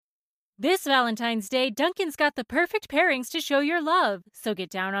This Valentine's Day, Dunkin's got the perfect pairings to show your love. So get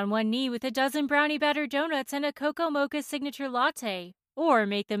down on one knee with a dozen brownie batter donuts and a cocoa mocha signature latte. Or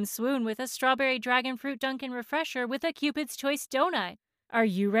make them swoon with a strawberry dragon fruit Dunkin' refresher with a Cupid's Choice donut. Are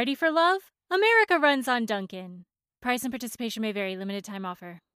you ready for love? America runs on Dunkin'. Price and participation may vary. Limited time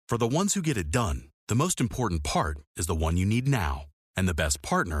offer. For the ones who get it done, the most important part is the one you need now. And the best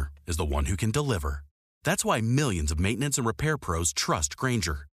partner is the one who can deliver. That's why millions of maintenance and repair pros trust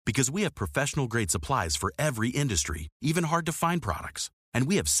Grainger. Because we have professional-grade supplies for every industry, even hard-to-find products. And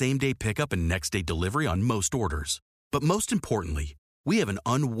we have same-day pickup and next-day delivery on most orders. But most importantly, we have an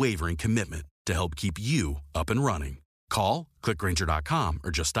unwavering commitment to help keep you up and running. Call, click Grainger.com,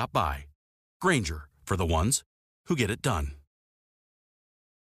 or just stop by. Grainger, for the ones who get it done.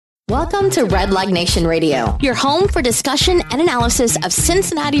 Welcome to Red Leg Nation Radio, your home for discussion and analysis of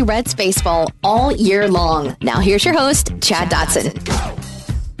Cincinnati Reds baseball all year long. Now here's your host, Chad Dotson.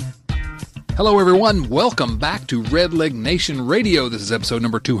 Hello, everyone. Welcome back to Red Leg Nation Radio. This is episode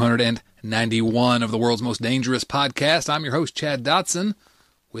number 291 of the world's most dangerous podcast. I'm your host, Chad Dotson.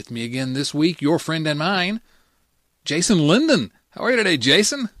 With me again this week, your friend and mine, Jason Linden. How are you today,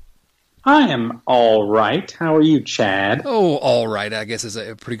 Jason? I am all right. How are you, Chad? Oh, all right, I guess is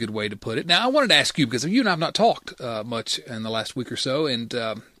a pretty good way to put it. Now, I wanted to ask you, because you and I have not talked much in the last week or so, and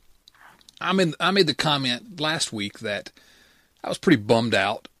I made the comment last week that I was pretty bummed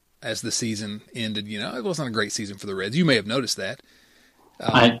out as the season ended. You know, it wasn't a great season for the Reds. You may have noticed that.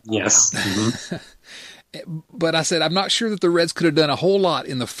 Yes. Mm-hmm. But I said, I'm not sure that the Reds could have done a whole lot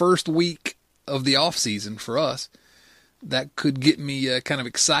in the first week of the offseason for us that could get me kind of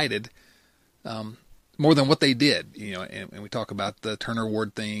excited. More than what they did, you know, and we talk about the Turner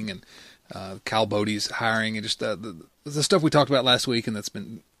Award thing and Kyle Bodie's hiring and just the stuff we talked about last week and that's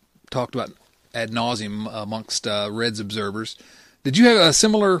been talked about ad nauseum amongst Reds observers. Did you have a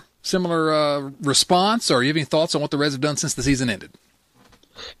similar response, or you have any thoughts on what the Reds have done since the season ended?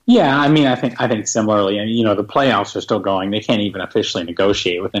 Yeah, I mean, I think similarly. And you know, the playoffs are still going. They can't even officially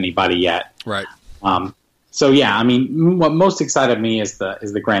negotiate with anybody yet. Right. So yeah, I mean, what most excited me is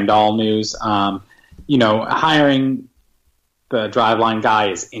the Grandal news. You know, hiring the driveline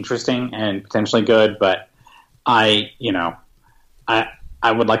guy is interesting and potentially good, but I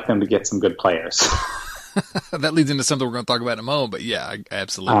would like them to get some good players. That leads into something we're going to talk about in a moment, but yeah,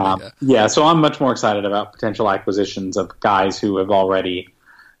 absolutely. Yeah, so I'm much more excited about potential acquisitions of guys who have already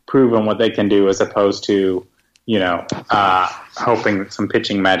proven what they can do, as opposed to, you know, hoping that some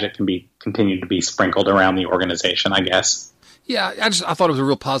pitching magic can be continued to be sprinkled around the organization, I guess. Yeah, I thought it was a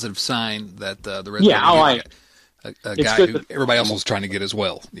real positive sign that the Reds a guy who everybody else was trying to get as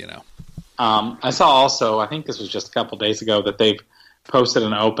well, you know. I saw also, I think this was just a couple days ago, that they've posted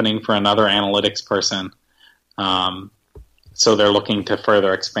an opening for another analytics person. So they're looking to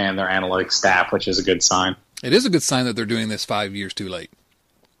further expand their analytics staff, which is a good sign. It is a good sign that they're doing this 5 years too late.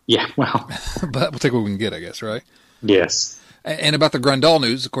 Yeah, well. But we'll take what we can get, I guess, right? Yes. And about the Grandal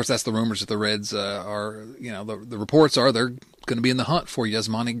news, of course, that's the rumors that the Reds are, you know, the reports are they're going to be in the hunt for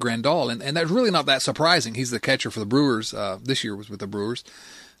Yasmani Grandal. And that's really not that surprising. He's the catcher for the Brewers. This year was with the Brewers.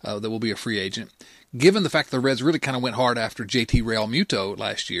 That will be a free agent. Given the fact that the Reds really kind of went hard after JT Realmuto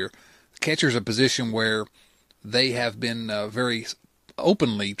last year, the catcher's a position where they have been very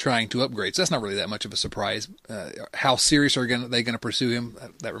openly trying to upgrade. So that's not really that much of a surprise. How serious are they going to pursue him?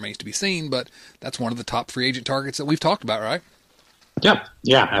 That remains to be seen, but that's one of the top free agent targets that we've talked about, right? Yep.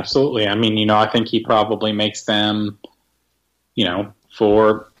 Yeah, absolutely. I mean, you know, I think he probably makes them, you know,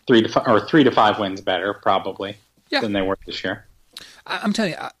 3 to 5 wins better, probably, than they were this year. I'm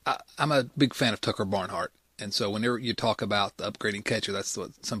telling you, I'm a big fan of Tucker Barnhart. And so whenever you talk about the upgrading catcher, that's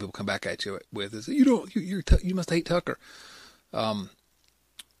what some people come back at you with is you must hate Tucker.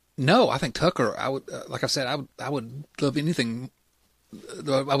 No, I think Tucker, I would, like I said, I would love anything.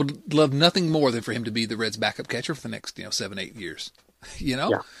 I would love nothing more than for him to be the Reds' backup catcher for the next, 7-8 years.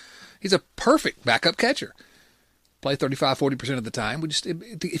 He's a perfect backup catcher. Play 35-40% of the time.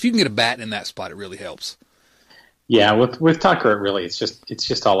 If you can get a bat in that spot, it really helps. Yeah, with Tucker, it really it's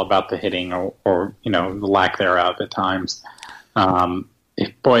just all about the hitting or the lack thereof at times. That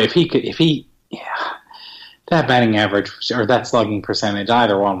batting average or that slugging percentage,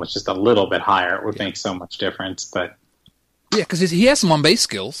 either one was just a little bit higher, it would make so much difference. But yeah, because he has some on base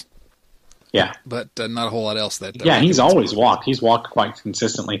skills. Yeah, but not a whole lot else. He's always walked. He's walked quite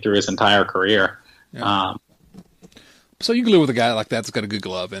consistently through his entire career. Yeah. So you can live with a guy like that that's got a good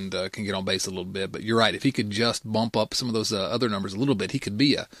glove and can get on base a little bit. But you're right. If he could just bump up some of those other numbers a little bit, he could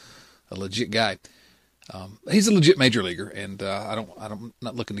be a legit guy. He's a legit major leaguer, and I'm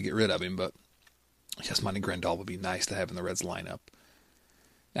not looking to get rid of him. But Yasmani Grandal would be nice to have in the Reds lineup.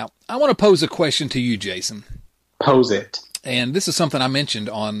 Now, I want to pose a question to you, Jason. Pose it. And this is something I mentioned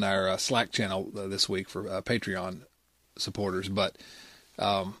on our Slack channel this week for Patreon supporters. But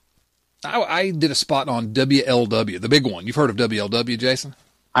I did a spot on WLW, the big one. You've heard of WLW, Jason?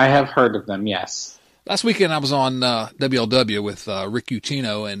 I have heard of them, yes. Last weekend I was on WLW with Rick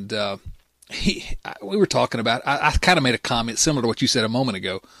Ucchino, and we were talking about, I kind of made a comment similar to what you said a moment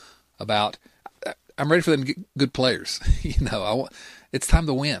ago about I'm ready for them to get good players. It's time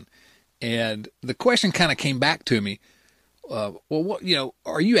to win. And the question kind of came back to me. Are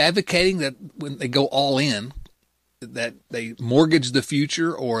you advocating that when they go all in, that they mortgage the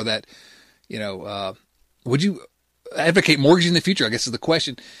future, or that, would you advocate mortgaging the future? I guess is the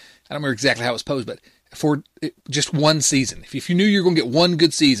question. I don't remember exactly how it was posed, but for just one season, if you knew you were going to get one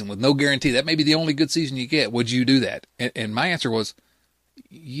good season with no guarantee, that may be the only good season you get, would you do that? And my answer was,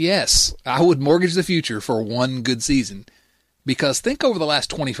 yes, I would mortgage the future for one good season, because think over the last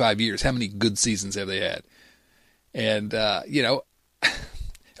 25 years, how many good seasons have they had? And,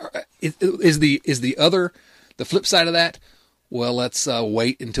 is the flip side of that? Well, let's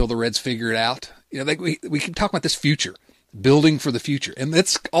wait until the Reds figure it out. We keep talking about this future, building for the future. And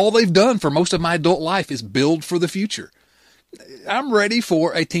that's all they've done for most of my adult life is build for the future. I'm ready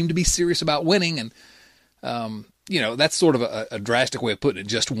for a team to be serious about winning. And, that's sort of a drastic way of putting it,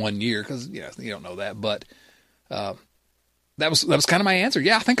 just 1 year, because, you don't know that. But that was kind of my answer.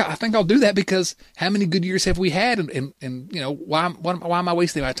 Yeah, I think I'll do that, because how many good years have we had? And why am I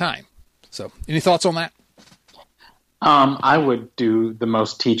wasting my time? So any thoughts on that? I would do the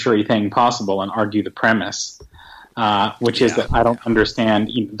most teachery thing possible and argue the premise, which is that I don't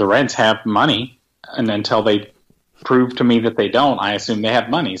understand. The Reds have money, and until they prove to me that they don't, I assume they have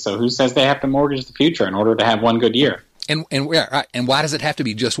money. So who says they have to mortgage the future in order to have one good year? And why does it have to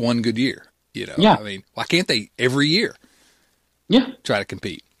be just one good year? Yeah. I mean, why can't they every year? Yeah, try to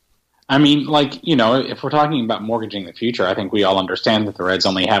compete. I mean, if we're talking about mortgaging the future, I think we all understand that the Reds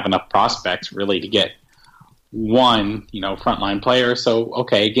only have enough prospects really to get one, frontline player. So,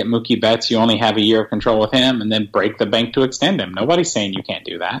 okay, get Mookie Betts. You only have a year of control with him, and then break the bank to extend him. Nobody's saying you can't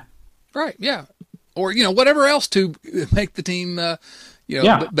do that. Right, yeah. Or, whatever else to make the team, better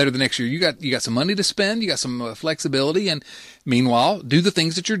the next year. You got some money to spend. You got some flexibility. And meanwhile, do the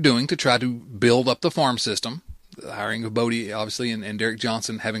things that you're doing to try to build up the farm system. The hiring of Bodie, obviously, and Derek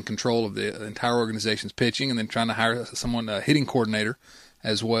Johnson having control of the entire organization's pitching, and then trying to hire someone, a hitting coordinator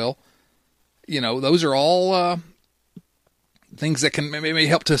as well. Those are all things that can maybe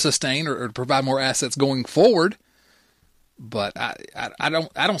help to sustain or provide more assets going forward. But I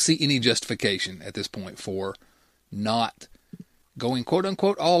don't see any justification at this point for not going quote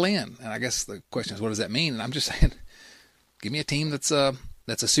unquote all in. And I guess the question is, what does that mean? And I'm just saying, give me a team that's a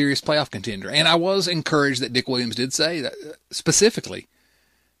serious playoff contender. And I was encouraged that Dick Williams did say that specifically,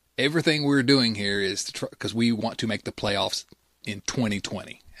 everything we're doing here is because we want to make the playoffs in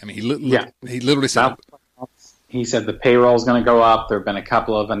 2020. I mean, he literally said, he said the payroll is going to go up. There have been a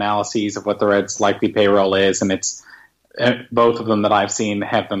couple of analyses of what the Reds' likely payroll is, and it's both of them that I've seen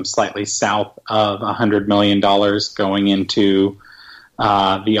have them slightly south of $100 million going into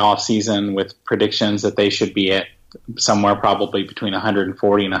the offseason, with predictions that they should be at somewhere probably between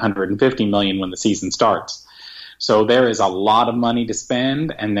 140 and 150 million when the season starts. So there is a lot of money to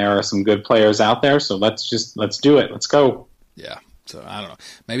spend, and there are some good players out there. So let's do it. Let's go. Yeah. So I don't know.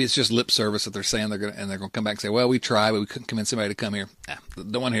 Maybe it's just lip service that they're saying they're going to come back and say, well, we tried, but we couldn't convince somebody to come here.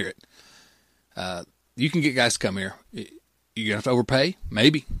 Don't want to hear it. You can get guys to come here. You're going to have to overpay?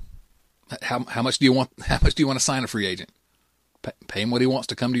 Maybe. How much do you want? How much do you want to sign a free agent? Pay him what he wants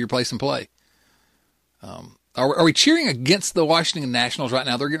to come to your place and play. Are we cheering against the Washington Nationals right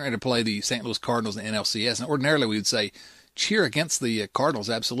now? They're getting ready to play the St. Louis Cardinals in the NLCS. And ordinarily we would say cheer against the Cardinals,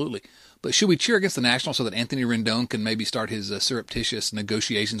 absolutely. But should we cheer against the Nationals so that Anthony Rendon can maybe start his surreptitious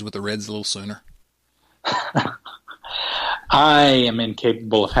negotiations with the Reds a little sooner? I am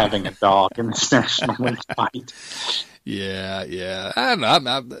incapable of having a dog in this National League fight. Yeah. I don't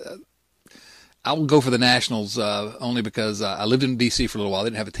know. I'll go for the Nationals only because I lived in D.C. for a little while. I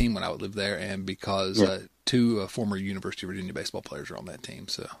didn't have a team when I would live there, and because two former University of Virginia baseball players are on that team.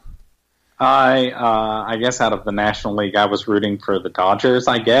 So, I guess out of the National League, I was rooting for the Dodgers,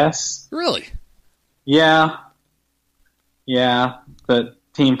 I guess. Really? Yeah. The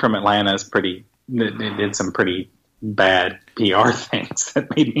team from Atlanta is pretty. They did some pretty bad PR things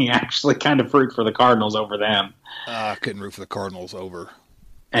that made me actually kind of root for the Cardinals over them. I couldn't root for the Cardinals over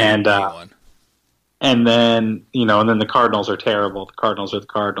anyone. And then, and then the Cardinals are terrible. The Cardinals are the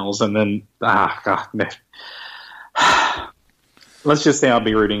Cardinals. And then, let's just say I'll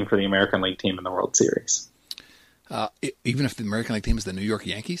be rooting for the American League team in the World Series. Even if the American League team is the New York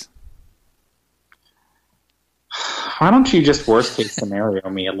Yankees? Why don't you just worst case scenario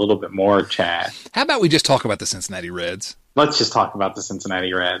me a little bit more, Chad? How about we just talk about the Cincinnati Reds? Let's just talk about the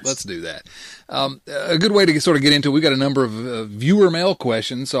Cincinnati Reds. Let's do that. A good way to sort of get into it, we got a number of viewer mail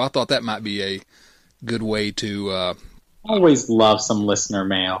questions, so I thought that might be a good way to... always love some listener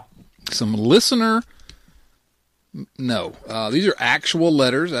mail. Some listener... No. These are actual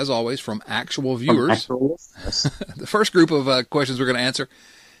letters, as always, from actual viewers. From actual listeners. The first group of questions we're going to answer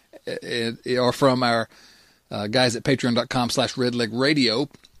are from our guys at patreon.com/redlegradio,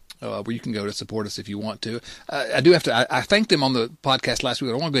 where you can go to support us if you want to. I thanked them on the podcast last week.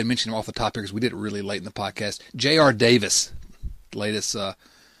 I want to go ahead and mention them off the top here because we did it really late in the podcast. J.R. Davis, latest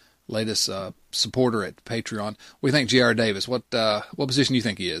supporter at Patreon. We thank J.R. Davis. What position do you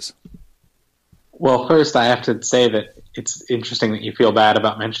think he is? Well, first I have to say that it's interesting that you feel bad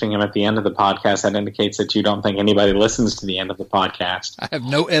about mentioning him at the end of the podcast. That indicates that you don't think anybody listens to the end of the podcast. I have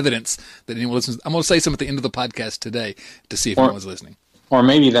no evidence that anyone listens. I'm going to say something at the end of the podcast today to see if anyone's listening. Or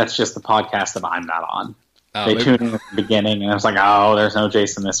maybe that's just the podcast that I'm not on. They tune in at the beginning, and it's like, oh, there's no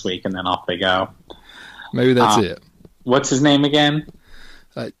Jason this week, and then off they go. Maybe that's it. What's his name again?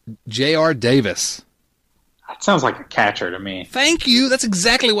 J.R. Davis. That sounds like a catcher to me. Thank you. That's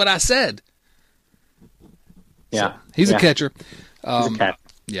exactly what I said. Yeah. So, he's a catcher. He's a catcher.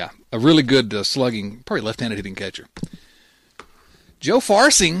 Yeah, a really good slugging, probably left-handed hitting catcher. Joe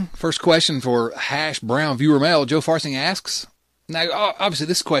Farsing, first question for #Brown viewer mail. Joe Farsing asks, now obviously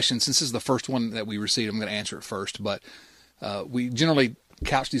this question, since this is the first one that we received, I'm going to answer it first, but we generally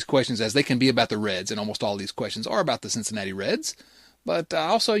couch these questions as they can be about the Reds, and almost all these questions are about the Cincinnati Reds. But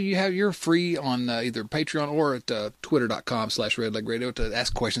also you're free on either Patreon or at twitter.com/redlegradio to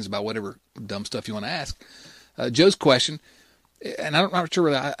ask questions about whatever dumb stuff you want to ask. Joe's question, and I'm not sure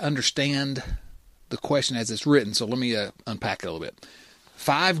whether I understand the question as it's written, so let me unpack it a little bit.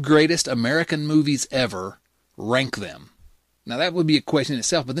 5 greatest American movies ever, rank them. Now that would be a question in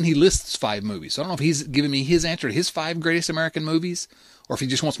itself, but then he lists 5 movies. So I don't know if he's giving me his answer to his 5 greatest American movies, or if he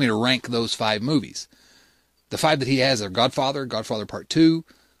just wants me to rank those 5 movies. The 5 that he has are Godfather, Godfather Part 2,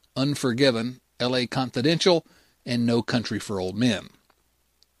 Unforgiven, L.A. Confidential, and No Country for Old Men.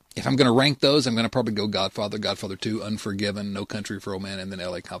 If I'm going to rank those, I'm going to probably go Godfather, Godfather 2, Unforgiven, No Country for Old Men, and then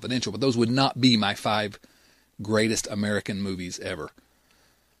L.A. Confidential. But those would not be my 5 greatest American movies ever.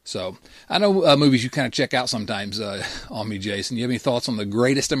 So I know movies you kind of check out sometimes on me, Jason. You have any thoughts on the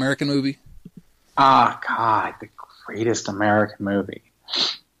greatest American movie? God, the greatest American movie.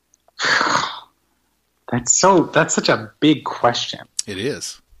 That's such a big question. It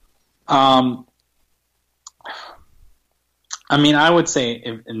is. I mean, I would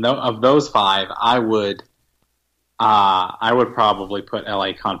say of those 5, I would probably put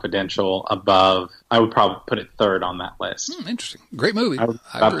L.A. Confidential above. I would probably put it 3rd on that list. Interesting, great movie. I would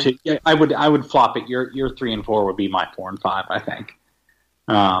flop it. Your 3 and 4 would be my 4 and 5. I think.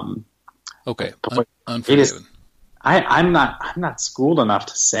 Okay, Unforgiven. I'm not schooled enough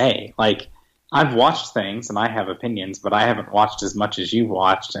to say. Like, I've watched things and I have opinions, but I haven't watched as much as you've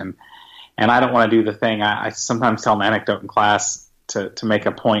watched, and I don't want to do the thing. I sometimes tell an anecdote in class to make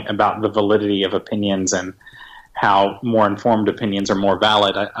a point about the validity of opinions and how more informed opinions are more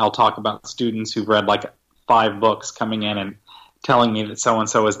valid. I'll talk about students who've read like 5 books coming in and telling me that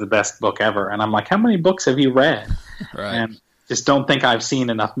so-and-so is the best book ever. And I'm like, how many books have you read? Right. And just don't think I've seen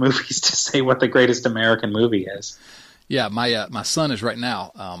enough movies to say what the greatest American movie is. Yeah, my son is right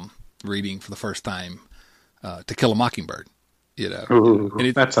now reading for the first time To Kill a Mockingbird. You know, Ooh,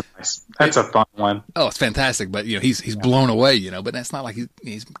 that's a fun one. Oh, it's fantastic, but he's blown away. But that's not like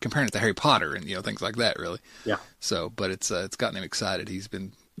he's comparing it to Harry Potter and things like that, really. Yeah. So, but it's gotten him excited. He's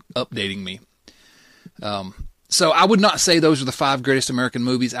been updating me. So I would not say those are the 5 greatest American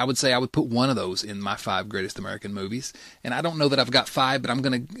movies. I would say I would put one of those in my 5 greatest American movies. And I don't know that I've got 5, but I'm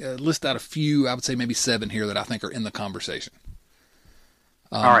going to list out a few. I would say maybe 7 here that I think are in the conversation.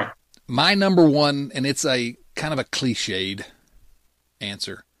 All right. My number 1, and it's a kind of a cliched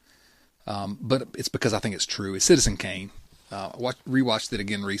answer, but it's because I think it's true. It's Citizen Kane. Rewatched it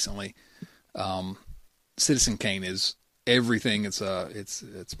again recently. Citizen Kane is everything it's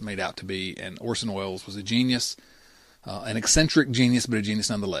made out to be, and Orson Welles was a genius, an eccentric genius, but a genius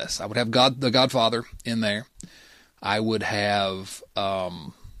nonetheless. I would have The Godfather in there. I would have. I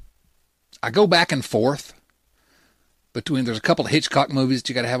go back and forth between. There's a couple of Hitchcock movies that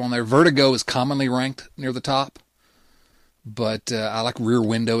you got to have on there. Vertigo is commonly ranked near the top. But I like Rear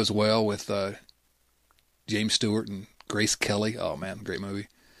Window as well with James Stewart and Grace Kelly. Oh, man, great movie.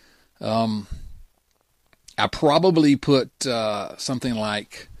 I probably put something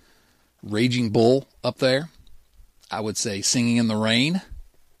like Raging Bull up there. I would say Singing in the Rain,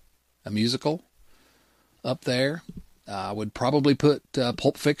 a musical, up there. I would probably put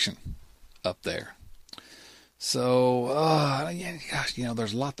Pulp Fiction up there. So, yeah, gosh,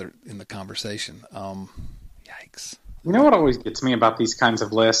 there's a lot there in the conversation. Yikes. You know what always gets me about these kinds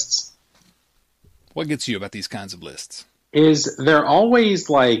of lists? What gets you about these kinds of lists? Is they're always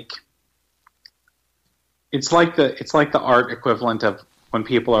like, it's like the art equivalent of when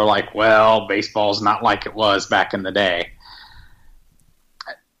people are like, well, baseball's not like it was back in the day.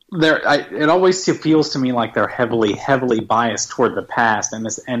 It always feels to me like they're heavily biased toward the past,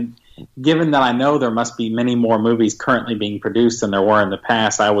 and given that I know there must be many more movies currently being produced than there were in the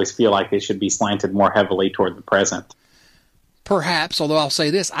past, I always feel like they should be slanted more heavily toward the present. Perhaps, although I'll say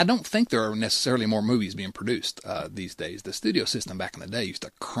this, I don't think there are necessarily more movies being produced these days. The studio system back in the day used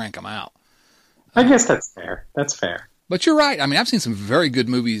to crank them out. I guess that's fair. That's fair. But you're right. I mean, I've seen some very good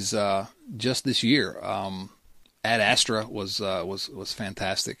movies just this year. Ad Astra was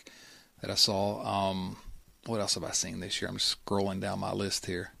fantastic that I saw. What else have I seen this year? I'm just scrolling down my list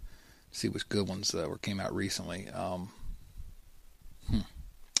here to see which good ones came out recently.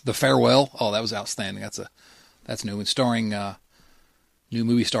 The Farewell. Oh, that was outstanding. That's new. And starring new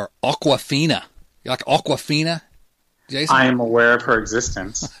movie star Awkwafina. You like Awkwafina, Jason? I am aware of her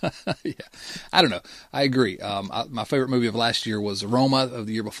existence. Yeah, I don't know. I agree. My favorite movie of last year was Roma. Of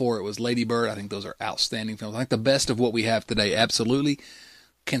the year before, it was Lady Bird. I think those are outstanding films. I think the best of what we have today absolutely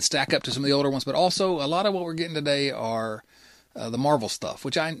can stack up to some of the older ones, but also a lot of what we're getting today are the Marvel stuff,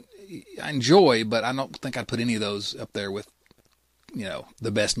 which I enjoy, but I don't think I'd put any of those up there with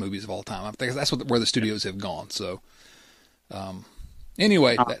the best movies of all time. I think that's where the studios have gone. So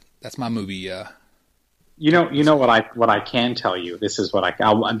anyway, that's my movie. You know what I can tell you. This is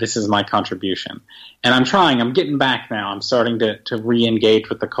this is my contribution, and I'm getting back now. I'm starting to re-engage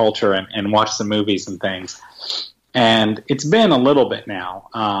with the culture and watch some movies and things. And it's been a little bit now.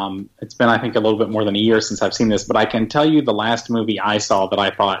 It's been, I think, a little bit more than a year since I've seen this. But I can tell you the last movie I saw that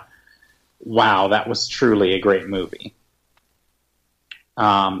I thought, wow, that was truly a great movie.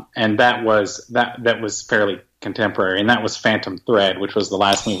 And that was fairly contemporary, and that was Phantom Thread, which was the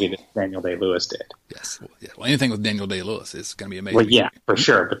last movie that Daniel Day-Lewis did. Yes, well, anything with Daniel Day-Lewis is going to be amazing. Well, yeah, for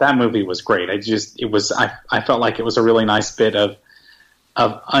sure. But that movie was great. I felt like it was a really nice bit of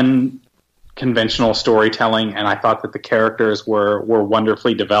unconventional storytelling, and I thought that the characters were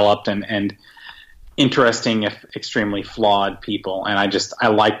wonderfully developed and interesting, if extremely flawed people. And I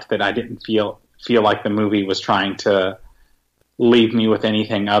liked that I didn't feel like the movie was trying to leave me with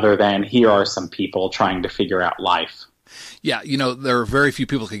anything other than here are some people trying to figure out life. Yeah, there are very few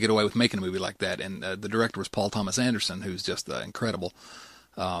people who could get away with making a movie like that, and the director was Paul Thomas Anderson, who's just incredible.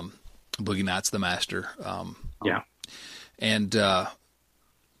 Boogie Nights, The Master. Yeah. And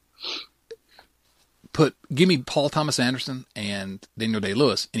give me Paul Thomas Anderson and Daniel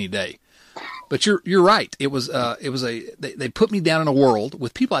Day-Lewis any day. But you're right. It was they put me down in a world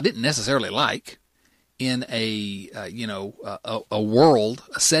with people I didn't necessarily like, in a world,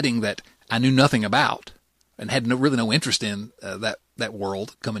 a setting that I knew nothing about and had really no interest in that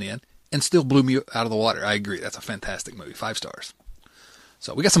world coming in, and still blew me out of the water. I agree. That's a fantastic movie. 5 stars.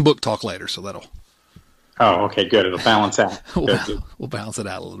 So we got some book talk later, so that'll... Oh, okay, good. It'll balance out. We'll balance it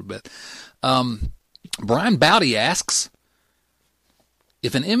out a little bit. Brian Bowdy asks,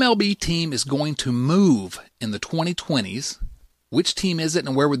 if an MLB team is going to move in the 2020s, which team is it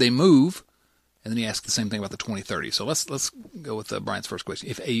and where would they move? And then he asks the same thing about the 2030s. So let's go with Brian's first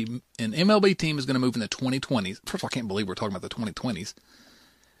question. If an MLB team is going to move in the 2020s, first of all, I can't believe we're talking about the 2020s.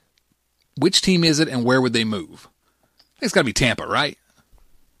 Which team is it and where would they move? I think it's got to be Tampa, right?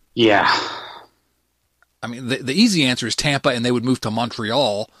 Yeah. I mean, the easy answer is Tampa, and they would move to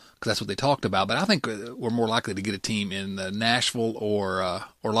Montreal because that's what they talked about. But I think we're more likely to get a team in Nashville or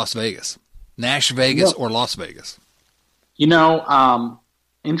Las Vegas. Vegas or Las Vegas.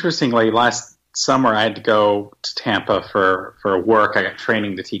 Interestingly, last summer I had to go to Tampa for work. I got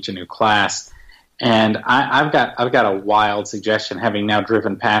training to teach a new class, and I've got a wild suggestion, having now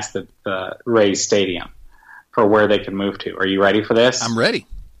driven past the Rays Stadium, for where they could move to. Are you ready for this? I'm ready.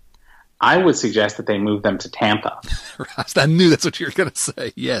 I would suggest that they move them to Tampa. I knew that's what you were going to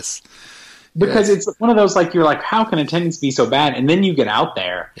say. Yes. Because it's one of those, you're like, how can attendance be so bad? And then you get out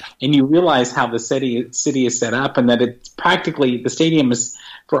there and you realize how the city is set up, and that it's practically, the stadium is,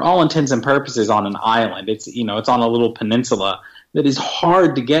 for all intents and purposes, on an island. It's on a little peninsula that is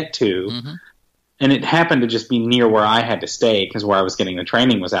hard to get to. Mm-hmm. And it happened to just be near where I had to stay, because where I was getting the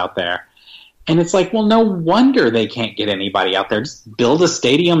training was out there. And it's like, well, no wonder they can't get anybody out there. Just build a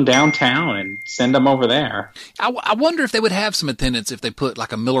stadium downtown and send them over there. I wonder if they would have some attendance if they put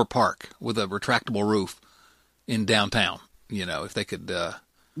a Miller Park with a retractable roof in downtown. If they could.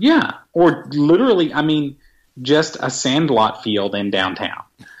 Yeah, or literally, I mean, just a sandlot field in downtown.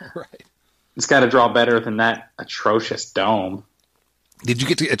 Right. It's got to draw better than that atrocious dome. Did you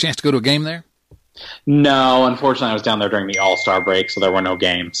get a chance to go to a game there? No, unfortunately, I was down there during the All-Star break, so there were no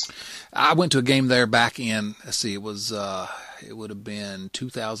games. I went to a game there back in, it was, it would have been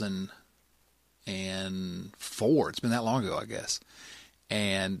 2004. It's been that long ago, I guess.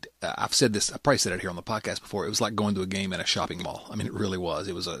 And I've said this, I probably said it here on the podcast before. It was like going to a game in a shopping mall. I mean, it really was.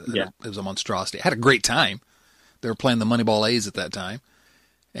 It was a monstrosity. I had a great time. They were playing the Moneyball A's at that time.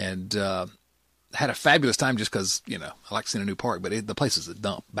 And had a fabulous time just because, I like seeing a new park, but the place was a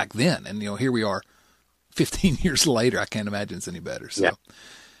dump back then. And, here we are 15 years later. I can't imagine it's any better. So,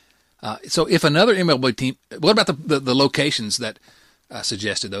 so if another MLB team, what about the locations that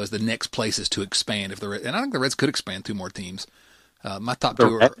suggested, though, as the next places to expand? And I think the Reds could expand 2 more teams. My top 2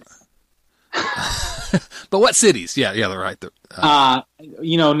 are. But what cities? Yeah, they're right.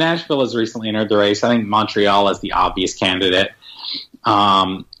 Nashville has recently entered the race. I think Montreal is the obvious candidate.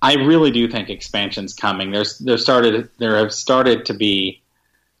 I really do think expansion's coming. There have started to be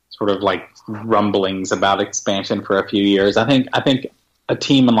sort of like rumblings about expansion for a few years. I think a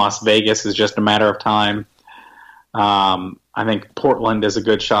team in Las Vegas is just a matter of time. I think Portland is a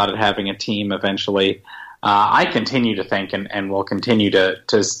good shot at having a team eventually. I continue to think and will continue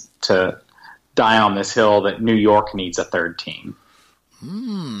to die on this hill that New York needs a third team.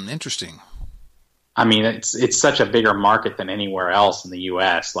 Interesting. I mean, it's such a bigger market than anywhere else in the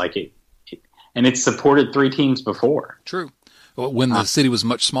U.S. And it's supported 3 teams before. True. Well, when the city was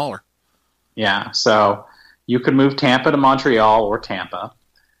much smaller. Yeah. So you could move Tampa to Montreal or Tampa.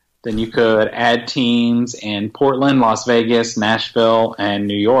 Then you could add teams in Portland, Las Vegas, Nashville, and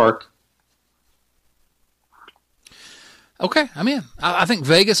New York. Okay, I'm in. I think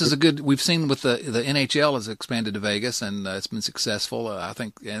Vegas is a good. We've seen with the NHL has expanded to Vegas, and it's been successful. I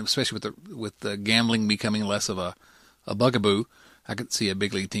think, and especially with the gambling becoming less of a bugaboo, I could see a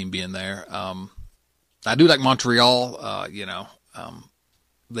big league team being there. I do like Montreal.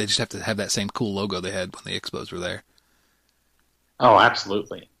 They just have to have that same cool logo they had when the Expos were there. Oh,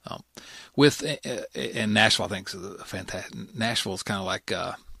 absolutely. And Nashville, I think, is fantastic. Nashville is kind of like.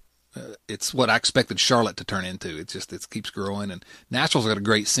 It's what I expected Charlotte to turn into. It keeps growing, and Nashville's got a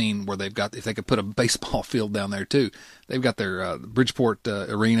great scene where they've got, if they could put a baseball field down there too, they've got their Bridgeport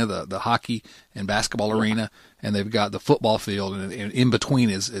arena, the hockey and basketball arena, and they've got the football field, and in between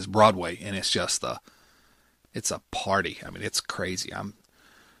is Broadway, and it's just it's a party. I mean, it's crazy. I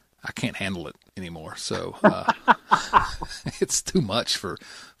can't handle it anymore, so it's too much for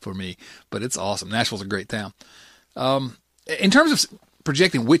me. But it's awesome. Nashville's a great town. In terms of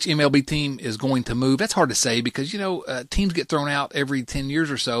projecting which MLB team is going to move, that's hard to say because, teams get thrown out every 10 years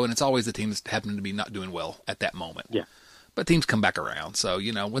or so, and it's always the team that's happening to be not doing well at that moment. Yeah. But teams come back around. So,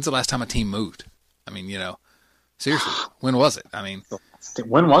 when's the last time a team moved? I mean, seriously, when was it? I mean,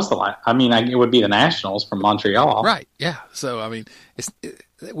 when was the last? I mean, it would be the Nationals from Montreal. Right, yeah. So, I mean,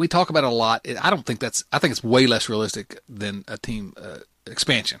 we talk about it a lot. I think it's way less realistic than a team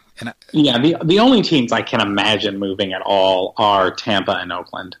expansion. And the only teams I can imagine moving at all are Tampa and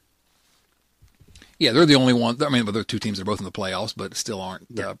Oakland. Yeah, they're the only one. I mean, they're 2 teams that are both in the playoffs, but still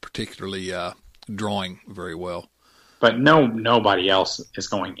aren't particularly drawing very well. But nobody else is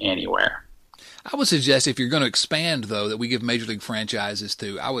going anywhere. I would suggest if you're going to expand, though, that we give major league franchises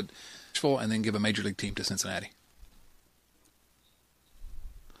to. I would, and then give a major league team to Cincinnati.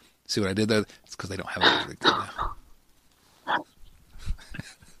 See what I did there? It's because they don't have a major league team now.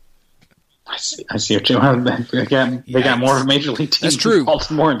 I see what you want. They got more of a major league team. That's true. In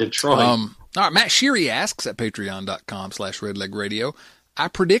Baltimore and Detroit. All right, Matt Sheary asks at patreon.com/redlegradio, I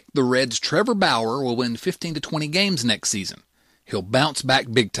predict the Reds' Trevor Bauer will win 15 to 20 games next season. He'll bounce back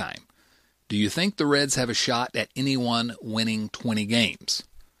big time. Do you think the Reds have a shot at anyone winning 20 games?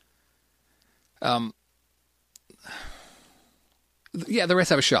 Yeah, the Reds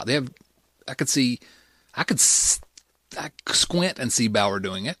have a shot. I could squint and see Bauer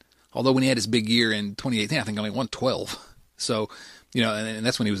doing it. Although when he had his big year in 2018, I think only won 12. So, and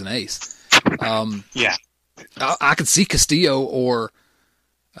that's when he was an ace. Yeah. I could see Castillo or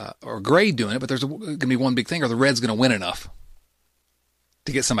Gray doing it, but there's going to be one big thing. Are the Reds going to win enough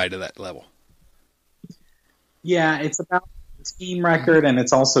to get somebody to that level? Yeah, it's about the team record, and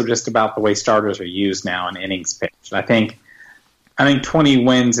it's also just about the way starters are used now in innings pitched. I think 20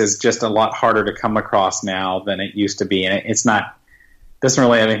 wins is just a lot harder to come across now than it used to be, and it's not. Doesn't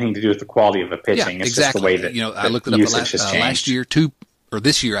really have anything to do with the quality of the pitching. Yeah, it's just the way that I looked it up last year.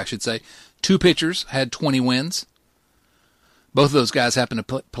 This year, I should say, 2 pitchers had 20 wins. Both of those guys happen to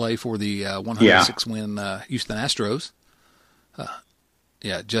play for the 106-win Houston Astros.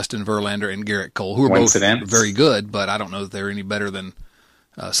 Justin Verlander and Garrett Cole, who are both very good, but I don't know that they're any better than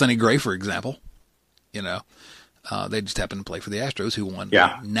Sonny Gray, for example. You know, they just happen to play for the Astros, who won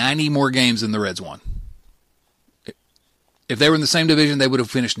 90 more games than the Reds won. If they were in the same division, they would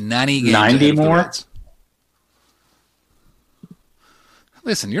have finished 90 games 90 more? The Reds.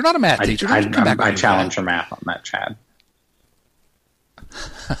 Listen, you're not a math teacher. I challenge your math on that, Chad.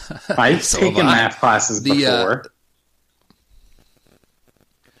 I've taken math classes before.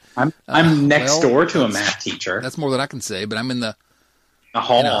 I'm next door to a math teacher. That's more than I can say, but I'm in a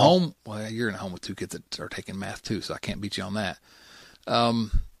home. Well, you're in a home with two kids that are taking math too, so I can't beat you on that.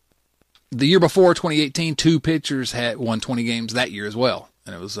 The year before, 2018, two pitchers had won 20 games that year as well,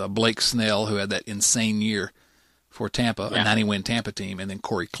 and it was Blake Snell who had that insane year for Tampa, a 90-win Tampa team, and then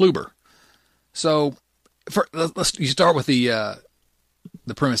Corey Kluber. So, you start with the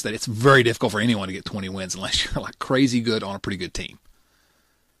premise that it's very difficult for anyone to get 20 wins unless you're like crazy good on a pretty good team.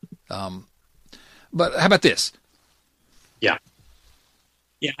 But how about this? Yeah,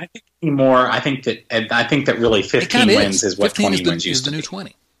 I think more. I think that really 15 wins is what 20 wins used to be. The new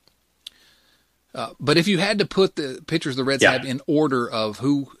 20. But if you had to put the pitchers the Reds have in order of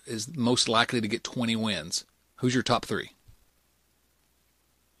who is most likely to get 20 wins, who's your top three?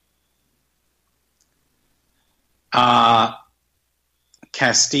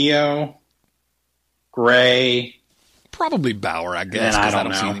 Castillo, Gray. Probably Bauer, I guess, because I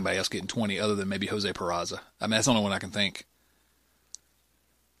don't see anybody else getting 20 other than maybe Jose Peraza. I mean, that's the only one I can think.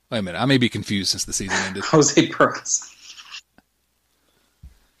 Wait a minute. I may be confused since the season ended. Jose Peraza.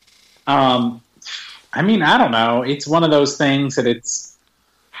 I mean, I don't know. It's one of those things that it's...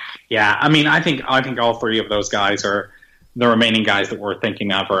 Yeah, I mean, I think all three of those guys are the remaining guys that we're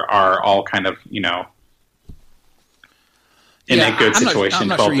thinking of are all kind of, you know, in a good situation. I'm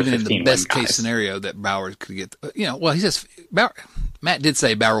not sure even in the best case scenario that Bauer could get. You know, well, he says Matt did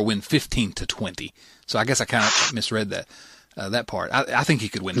say Bauer win 15 to 20, so I guess I kind of misread that part. I think he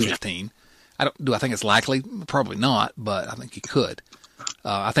could win 15. Do I think it's likely? Probably not, but I think he could.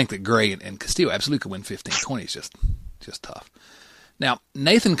 I think that Gray and Castillo absolutely could win 15. 20 is just tough. Now,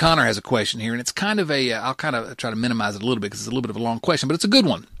 Nathan Connor has a question here, and it's kind of I'll kind of try to minimize it a little bit because it's a little bit of a long question, but it's a good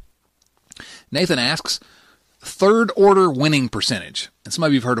one. Nathan asks, third-order winning percentage. And some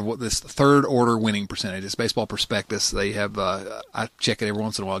of you have heard of what this third-order winning percentage is. Baseball Prospectus. They have, I check it every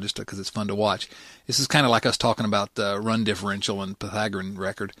once in a while just because it's fun to watch. This is kind of like us talking about run differential and Pythagorean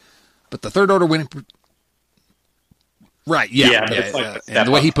record. But the third-order winning Right, yeah. And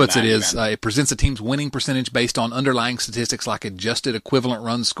the way he puts it is it presents a team's winning percentage based on underlying statistics like adjusted equivalent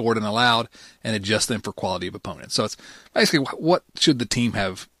runs scored and allowed and adjust them for quality of opponents. So it's basically what should the team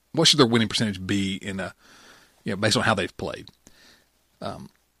have, what should their winning percentage be based on how they've played.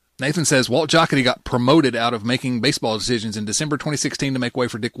 Nathan says Walt Jocketty got promoted out of making baseball decisions in December 2016 to make way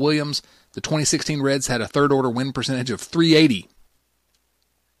for Dick Williams. The 2016 Reds had a third-order win percentage of .380.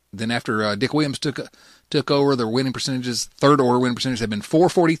 Then after Dick Williams took over, their winning percentages, third-order winning percentages, have been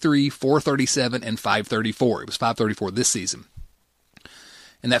 .443, .437, and .534. It was .534 this season.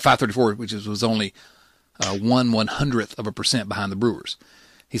 And that .534, which was only 1/100% behind the Brewers.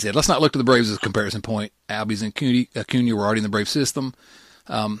 He said, let's not look to the Braves as a comparison point. Albies and Acuna were already in the Braves system.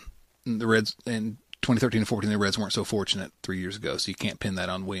 The Reds in 2013 and 14, the Reds weren't so fortunate 3 years ago, so you can't pin that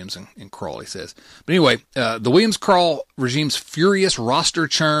on Williams and Krall, he says. But anyway, the Williams-Krall regime's furious roster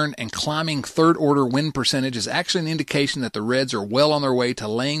churn and climbing third-order win percentage is actually an indication that the Reds are well on their way to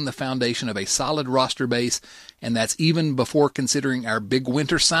laying the foundation of a solid roster base, and that's even before considering our big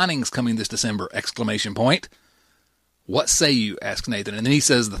winter signings coming this December! What say you? Asks Nathan. And then he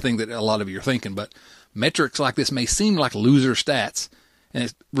says the thing that a lot of you are thinking, but metrics like this may seem like loser stats, and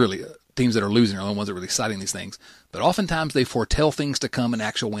it's really teams that are losing are the ones that are really citing these things, but oftentimes they foretell things to come in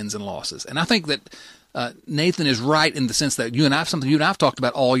actual wins and losses. And I think that Nathan is right in the sense that you and I've talked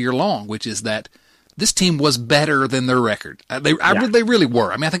about all year long, which is that this team was better than their record. They really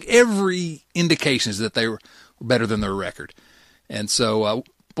were. I mean, I think every indication is that they were better than their record. And so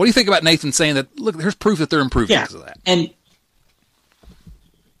what do you think about Nathan saying that, look, there's proof that they're improving because of that? And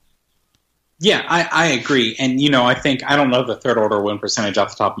yeah, I agree. And, I don't know the third order win percentage off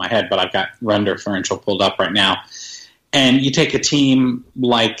the top of my head, but I've got run differential pulled up right now. And you take a team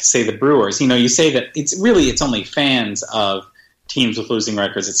like, say, the Brewers, you say that it's only fans of teams with losing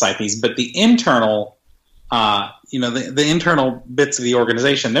records that cite these, but the internal, the internal bits of the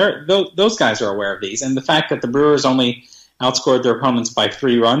organization, those guys are aware of these. And the fact that the Brewers only outscored their opponents by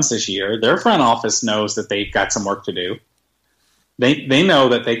 3 runs this year, their front office knows that they've got some work to do. They know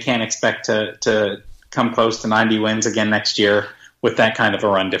that they can't expect to come close to 90 wins again next year with that kind of a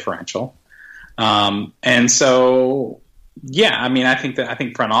run differential. And so, yeah, I mean, I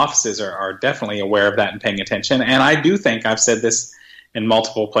think front offices are definitely aware of that and paying attention. And I do think, I've said this in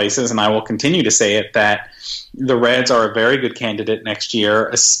multiple places, and I will continue to say it, that the Reds are a very good candidate next year,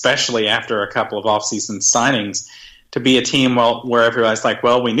 especially after a couple of offseason signings, to be a team where everybody's like,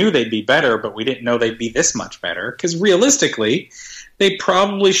 well, we knew they'd be better, but we didn't know they'd be this much better. Because realistically, they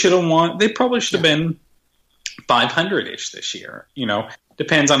probably should have been 500-ish this year. You know,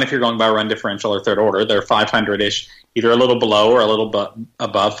 depends on if you're going by run differential or third order. They're 500-ish, either a little below or a little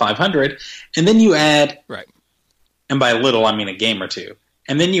above 500. And then you add, right, and by a little I mean a game or two,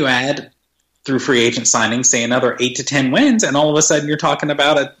 and then you add through free agent signings, say another 8 to 10 wins, and all of a sudden you're talking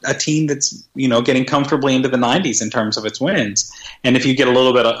about a team that's, you know, getting comfortably into the 90s in terms of its wins. And if you get a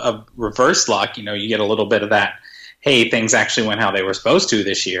little bit of reverse luck, you know, you get a little bit of that, hey, things actually went how they were supposed to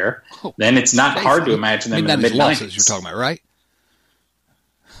this year, then it's not hard to imagine them in the mid-90s. You're talking about, right?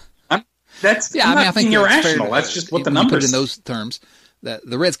 I think irrational. That's just what the numbers put in those terms. That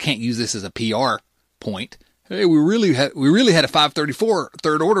the Reds can't use this as a PR point. Hey, we really had a 534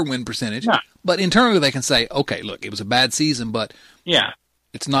 third order win percentage. Yeah. But internally they can say, okay, look, it was a bad season, but yeah,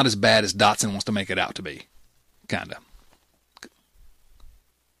 it's not as bad as Dotson wants to make it out to be. Kind of.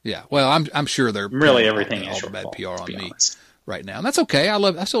 Yeah. Well, I'm sure they're really everything all is the bad ball, PR on me honest. Right now. And that's okay.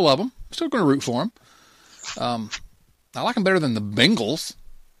 I still love them. I'm still going to root for them. I like them better than the Bengals.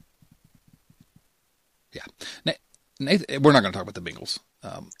 Yeah. Nathan, we're not going to talk about the Bengals.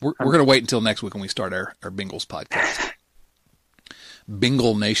 We're going to wait until next week when we start our Bengals podcast.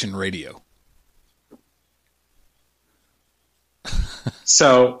 Bengal Nation Radio.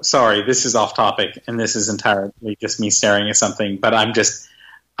 So, sorry, this is off topic, and this is entirely just me staring at something, but I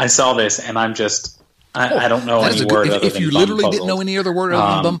saw this, and I don't know any word other than if you literally didn't know any other word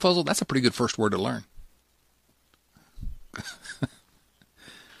other than bumfuzzle, that's a pretty good first word to learn.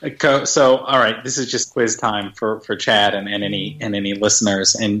 So, all right, this is just quiz time for Chad and any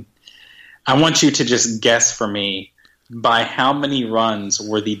listeners, and I want you to just guess for me, by how many runs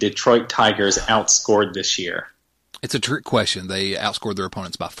were the Detroit Tigers outscored this year? It's a trick question. They outscored their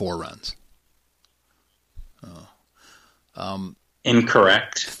opponents by 4 runs.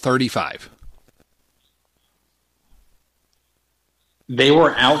 Incorrect. 35. They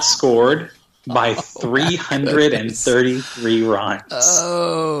were outscored by 333 runs.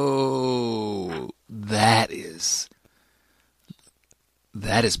 Oh, that is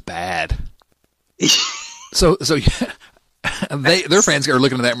bad. So yeah, their fans are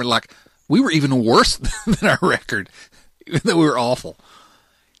looking at that and like, we were even worse than our record, even though we were awful.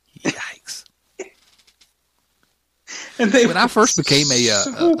 Yikes! And when I first became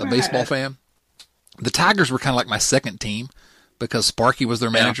a baseball fan, the Tigers were kind of like my second team. Because Sparky was their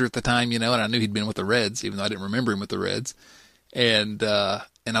manager at the time, you know, and I knew he'd been with the Reds, even though I didn't remember him with the Reds. And I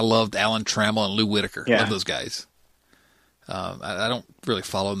loved Alan Trammell and Lou Whitaker. Yeah. Love those guys. I don't really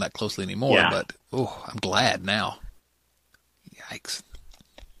follow them that closely anymore, but I'm glad now. Yikes.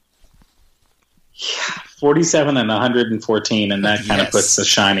 Yeah, 47 and 114, and that kind of puts a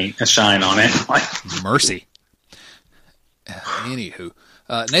shine on it. Mercy. Anywho,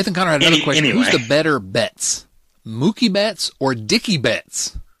 Nathan Connor had another question. Anyway. Who's the better Betts? Mookie Betts or Dickie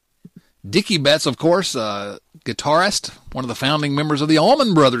Betts? Dickie Betts, of course, guitarist, one of the founding members of the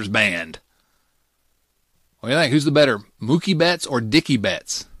Allman Brothers Band. What do you think? Who's the better, Mookie Betts or Dickie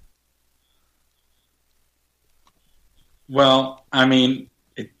Betts? Well, I mean,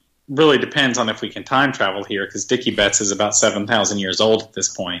 it really depends on if we can time travel here, because Dickie Betts is about 7,000 years old at this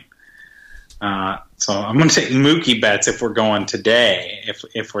point. So I'm going to say Mookie Betts if we're going today.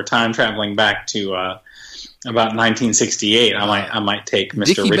 If we're time traveling back to about 1968, I might take Mr.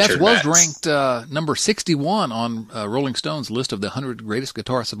 Dickie Richard Betts was Betts. ranked number 61 on Rolling Stone's list of the 100 greatest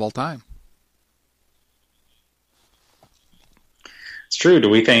guitarists of all time. It's true. Do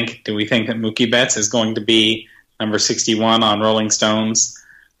we think that Mookie Betts is going to be number 61 on Rolling Stone's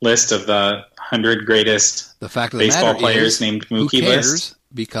list of the 100 greatest baseball players named Mookie? Who cares? List?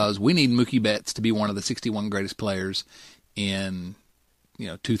 Because we need Mookie Betts to be one of the 61 greatest players in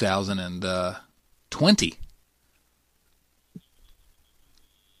 2020.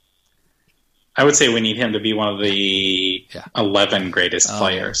 I would say we need him to be one of the 11 greatest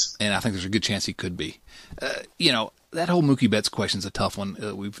players. And I think there's a good chance he could be. That whole Mookie Betts question is a tough one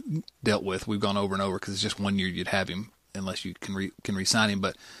we've dealt with. We've gone over and over because it's just 1 year you'd have him unless you can re-sign him.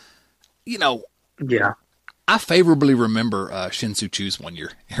 But, I favorably remember Shin-Soo Choo's 1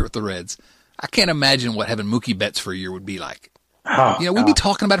 year here with the Reds. I can't imagine what having Mookie Betts for a year would be like. We'd be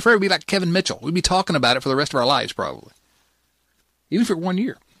talking about it forever. We'd be like Kevin Mitchell. We'd be talking about it for the rest of our lives probably. Even for 1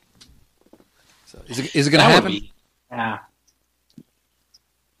 year. So is it going to happen? Yeah.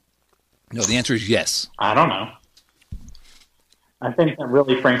 No, the answer is yes. I don't know. I think that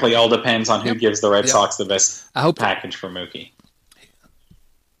really, frankly, all depends on who gives the Red Sox the best package for Mookie.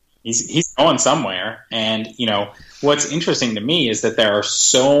 He's going somewhere, and what's interesting to me is that there are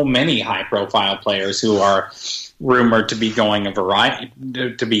so many high-profile players who are rumored to be going a variety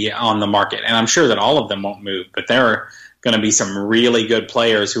to be on the market, and I'm sure that all of them won't move, but there are going to be some really good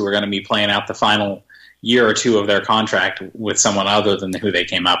players who are going to be playing out the final year or two of their contract with someone other than who they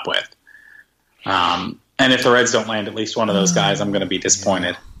came up with. And if the Reds don't land at least one of those guys, I'm going to be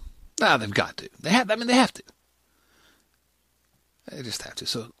disappointed. No, they've got to. They have to. They just have to.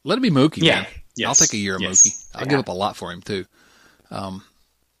 So let it be Mookie. Yeah. Man. Yes. I'll take a year of Mookie. I'll give up a lot for him too.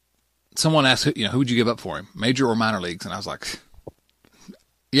 Someone asked, who would you give up for him, major or minor leagues? And I was like,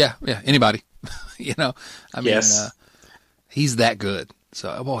 yeah, anybody. He's that good.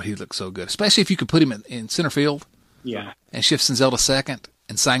 So, he looks so good, especially if you could put him in center field. Yeah. And shift Senzel to second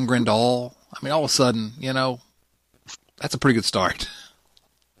and sign Grandal. I mean, all of a sudden, that's a pretty good start.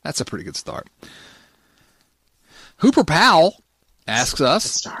 That's a pretty good start. Hooper Powell asks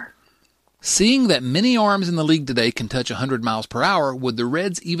us, seeing that many arms in the league today can touch 100 miles per hour, would the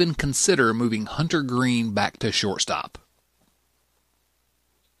Reds even consider moving Hunter Green back to shortstop?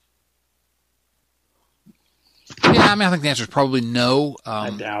 Yeah, I think the answer is probably no.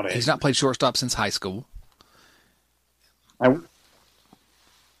 I doubt it. He's not played shortstop since high school. I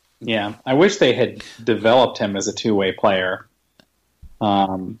wish they had developed him as a two-way player,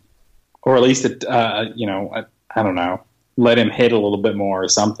 or at least, I don't know, let him hit a little bit more or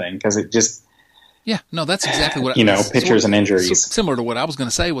something, because it just... Yeah, no, that's exactly what... pitchers and injuries. Similar to what I was going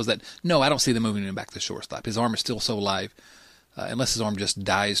to say was that, no, I don't see them moving him back to shortstop. His arm is still so live, unless his arm just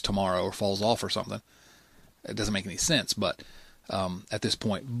dies tomorrow or falls off or something. It doesn't make any sense, but at this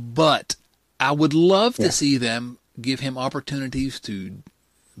point. But I would love to see them give him opportunities to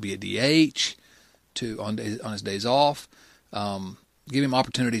be a DH, on his days off, give him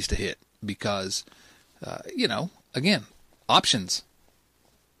opportunities to hit, because, again, options.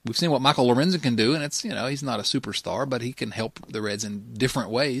 We've seen what Michael Lorenzen can do, and it's, he's not a superstar, but he can help the Reds in different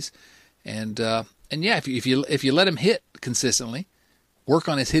ways. And if you let him hit consistently, work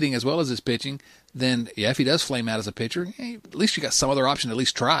on his hitting as well as his pitching, then if he does flame out as a pitcher, at least you got some other option to at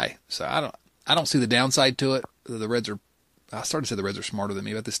least try. So I don't see the downside to it. The Reds are, I started to say the Reds are smarter than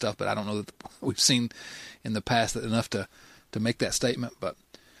me about this stuff, but I don't know that we've seen in the past enough to make that statement. But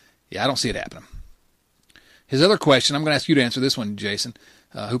I don't see it happening. His other question, I'm going to ask you to answer this one, Jason.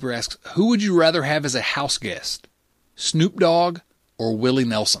 Hooper asks, who would you rather have as a house guest, Snoop Dogg or Willie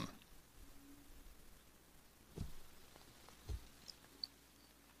Nelson?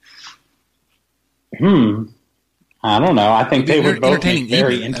 I don't know. I think they would both make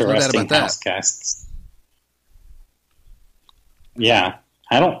very interesting house guests. Yeah,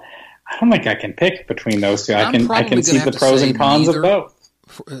 I don't think I can pick between those two. I can see the pros and cons of both.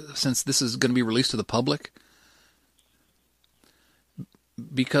 Since this is going to be released to the public,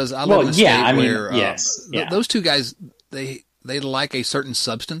 because I live in a state where those two guys they like a certain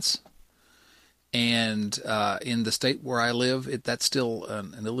substance, and in the state where I live, that's still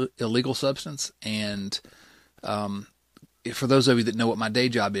an illegal substance. And for those of you that know what my day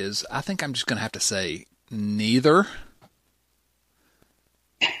job is, I think I'm just going to have to say neither.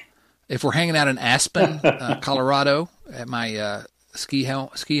 If we're hanging out in Aspen, Colorado, at my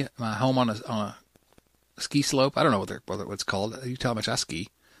my home on a ski slope, I don't know what it's called. You tell how much I ski.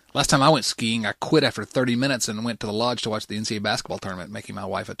 Last time I went skiing, I quit after 30 minutes and went to the lodge to watch the NCAA basketball tournament, making my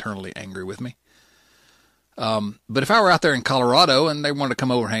wife eternally angry with me. But if I were out there in Colorado and they wanted to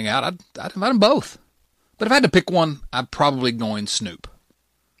come over and hang out, I'd invite them both. But if I had to pick one, I'd probably go in Snoop.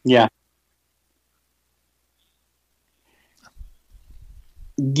 Yeah.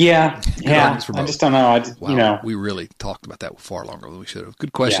 Yeah. I just don't know. We really talked about that far longer than we should have.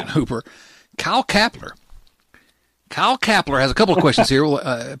 Good question, Hooper. Kyle Kapler. Kyle Kapler has a couple of questions here,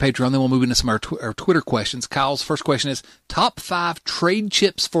 Patreon, then we'll move into some of our Twitter questions. Kyle's first question is, top 5 trade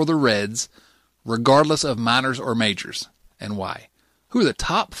chips for the Reds, regardless of minors or majors, and why? Who are the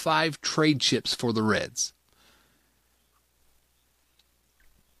top 5 trade chips for the Reds?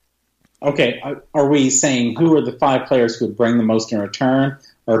 Okay, are we saying who are the 5 players who would bring the most in return,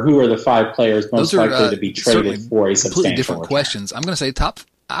 or who are the 5 players most likely to be traded for a substantial completely different return? Questions. I'm going to say top.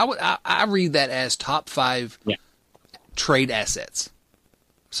 I read that as top 5 trade assets.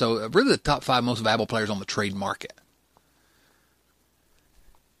 So really, the top 5 most valuable players on the trade market.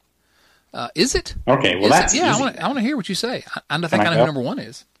 Is it? Okay, well that's easy. I want to hear what you say. I think I know who number 1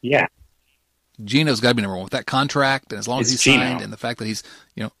 is. Yeah. Gino's got to be number 1 with that contract, and as long as he's Gino. signed, and the fact that he's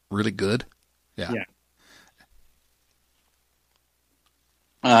really good. Yeah.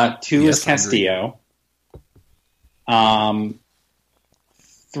 2 is Castillo.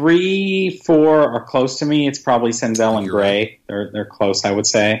 3, 4 are close to me. It's probably Senzel and Gray. Right. They're close, I would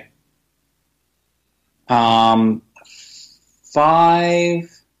say. 5.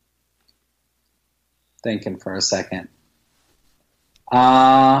 Thinking for a second.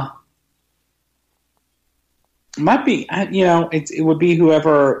 Might be, it would be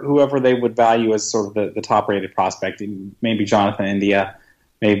whoever they would value as sort of the top rated prospect. Maybe Jonathan India,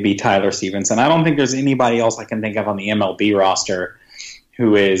 maybe Tyler Stevenson. I don't think there's anybody else I can think of on the MLB roster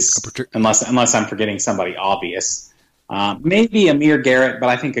who is, unless I'm forgetting somebody obvious. Maybe Amir Garrett, but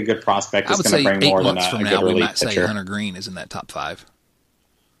I think a good prospect is going to bring more than a good relief pitcher. We might say Hunter Green is in that top 5.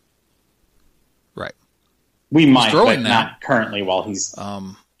 Right. We might, but not currently while he's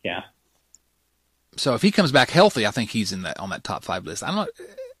yeah. So if he comes back healthy, I think he's on that top 5 list. I'm not.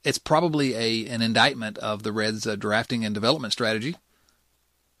 It's probably an indictment of the Reds' drafting and development strategy.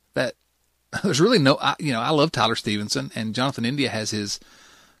 That there's really no. I love Tyler Stevenson, and Jonathan India has his,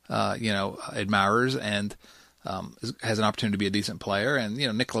 admirers, and has an opportunity to be a decent player. And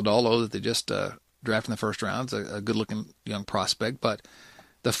Nick Lodolo that they just drafted in the first round is a good-looking young prospect. But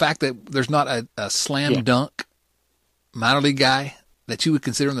the fact that there's not a slam dunk minor league guy that you would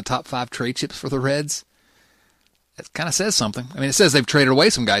consider in the top 5 trade chips for the Reds, it kind of says something. I mean, it says they've traded away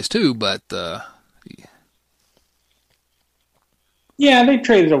some guys too, but yeah, they've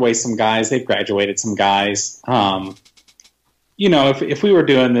traded away some guys. They've graduated some guys. If we were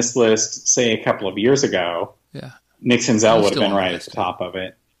doing this list, say a couple of years ago, Nick Senzel would have been right at the top of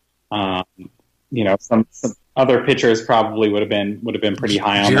it. Some other pitchers probably would have been pretty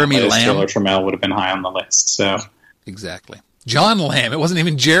high on the list. Taylor Trammell would have been high on the list. So exactly. John Lamb. It wasn't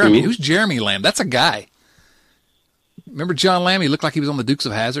even Jeremy. Who's Jeremy Lamb? That's a guy. Remember John Lamb? He looked like he was on the Dukes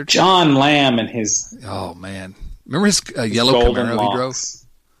of Hazzard. John Lamb and his... Oh, man. Remember his yellow Camaro he drove?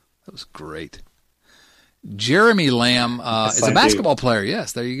 That was great. Jeremy Lamb is a basketball player.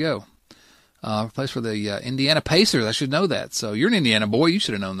 Yes, there you go. Plays for the Indiana Pacers. I should know that. So you're an Indiana boy. You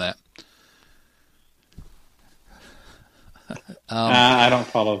should have known that. I don't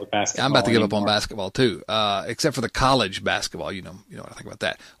follow the basketball. I'm about to give up on basketball too, except for the college basketball. You know what I think about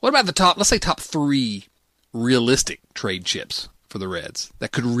that. What about the top? Let's say top 3 realistic trade chips for the Reds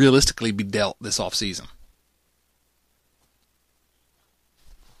that could realistically be dealt this offseason.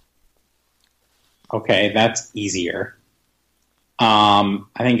 Okay, that's easier. I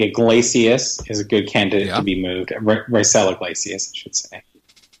think Iglesias is a good candidate to be moved. Raisel Iglesias, I should say.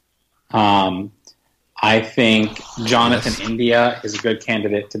 I think Jonathan India is a good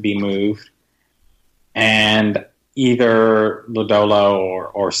candidate to be moved, and either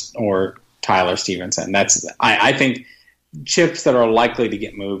Lodolo or Tyler Stevenson. I think chips that are likely to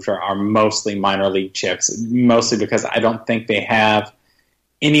get moved are mostly minor league chips, mostly because I don't think they have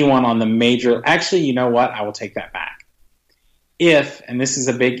anyone on the major. Actually, you know what? I will take that back. If, and this is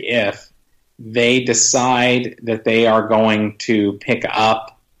a big if, they decide that they are going to pick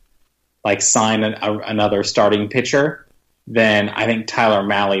up, sign another starting pitcher, then I think Tyler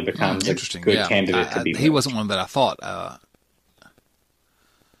Mahle becomes a good candidate to be moved. He wasn't one that I thought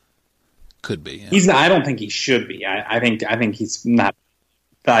could be. He's not, I don't think he should be. I think he's not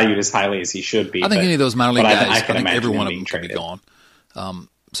valued as highly as he should be. I think any of those minor league guys, I think every one of them could be gone.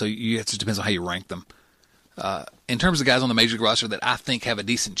 So it just depends on how you rank them. In terms of guys on the major league roster that I think have a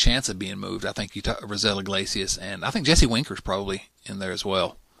decent chance of being moved, I think Raisel Iglesias, and I think Jesse Winker's probably in there as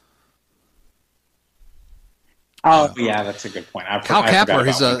well. Oh, yeah, that's a good point. Kyle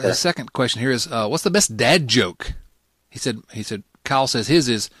Kapler, his second question here is, what's the best dad joke? He said, Kyle says his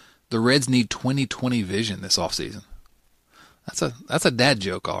is, the Reds need 20/20 vision this offseason. That's a dad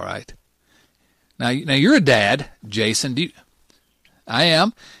joke, all right. Now you're a dad, Jason. I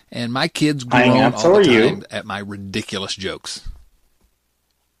am, and my kids groan all the time at my ridiculous jokes.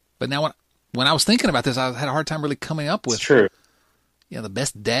 But now when I was thinking about this, I had a hard time really coming up with the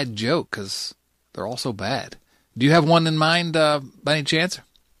best dad joke because they're all so bad. Do you have one in mind by any chance?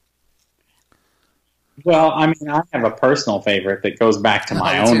 Well, I mean, I have a personal favorite that goes back to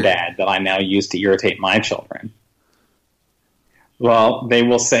my own dad that I now use to irritate my children. Well, they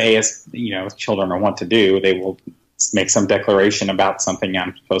will say, as children are wont to do, they will make some declaration about something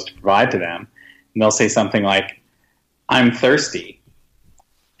I'm supposed to provide to them. And they'll say something like, I'm thirsty.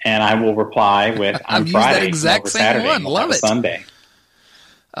 And I will reply with, I'm Friday, exact same Saturday, one. Love it. Sunday.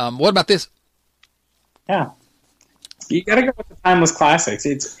 What about this? Yeah. You got to go with the timeless classics.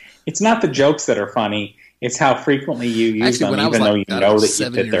 It's not the jokes that are funny. It's how frequently you use them, even though you know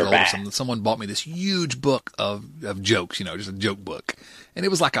that they're bad. Someone bought me this huge book of jokes, just a joke book. And it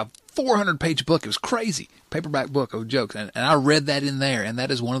was like a 400-page book. It was crazy. Paperback book of jokes. And I read that in there, and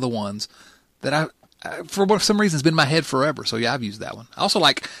that is one of the ones that I for some reason, has been in my head forever. So, yeah, I've used that one. I also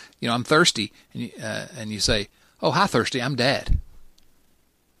like, I'm thirsty, and you say, oh, hi, thirsty, I'm Dad.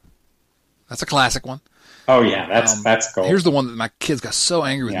 That's a classic one. Oh, yeah, that's cool. Here's the one that my kids got so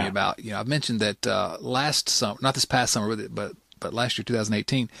angry with me about. I've mentioned that last summer, not this past summer, but last year,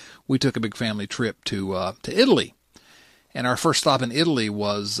 2018, we took a big family trip to Italy. And our first stop in Italy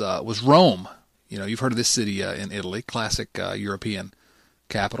was Rome. You've heard of this city in Italy, classic European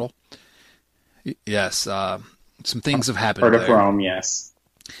capital. Yes, some things have happened there. Heard of Rome, yes.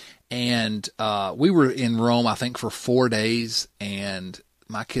 And we were in Rome, I think, for 4 days, and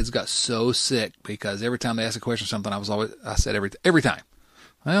my kids got so sick because every time they asked a question or something, I said every time,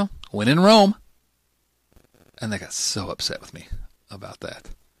 well, when in Rome. And they got so upset with me about that.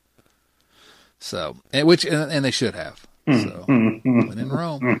 So, and they should have. So, when in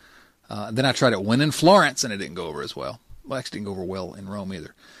Rome. Then I tried it when in Florence, and it didn't go over as well. Well, actually, didn't go over well in Rome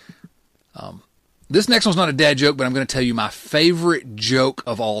either. This next one's not a dad joke, but I'm going to tell you my favorite joke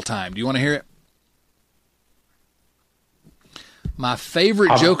of all time. Do you want to hear it? My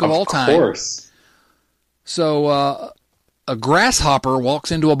favorite joke of all time. Of course. So, a grasshopper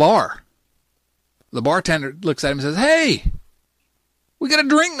walks into a bar. The bartender looks at him and says, "Hey, we got a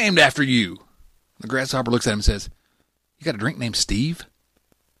drink named after you." The grasshopper looks at him and says, "You got a drink named Steve?"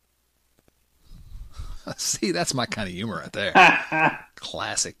 See, that's my kind of humor right there.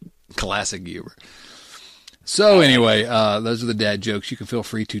 Classic humor. So anyway, those are the dad jokes. You can feel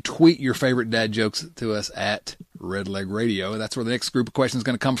free to tweet your favorite dad jokes to us at Red Leg Radio. That's where the next group of questions is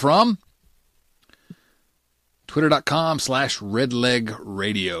going to come from.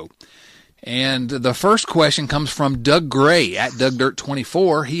 Twitter.com/RedLegRadio. And the first question comes from Doug Gray at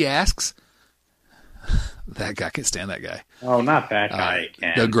DougDirt24. He asks, that guy, can't stand that guy. Oh, not that guy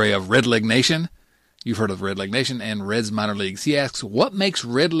again. Doug Gray of Red Leg Nation. You've heard of Red Leg Nation and Reds Minor Leagues. He asks, what makes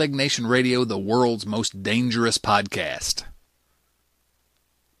Red Leg Nation Radio the world's most dangerous podcast?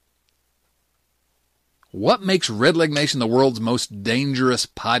 What makes Red Leg Nation the world's most dangerous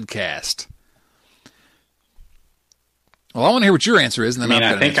podcast? Well, I want to hear what your answer is. And then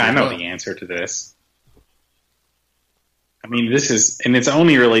I think I know the answer to this. And it's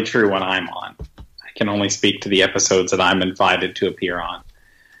only really true when I'm on. I can only speak to the episodes that I'm invited to appear on.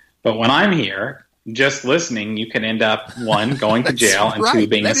 But when I'm here, just listening, you can end up, one, going to jail, and two,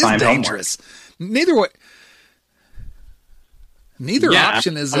 being assigned homework. Neither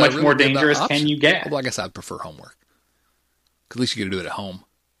option is how much really more dangerous can you get? Well, I guess I'd prefer homework. Because at least you get to do it at home.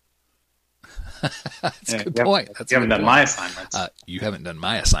 That's a good point. You haven't done my assignments. You haven't done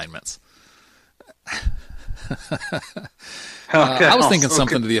my assignments. I was thinking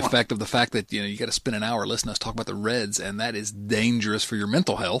something to the effect of the fact that you got to spend an hour listening to us talk about the Reds, and that is dangerous for your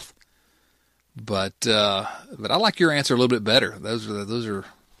mental health. But I like your answer a little bit better. Those are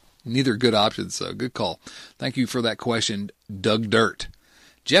neither good options, so good call. Thank you for that question, Doug Dirt.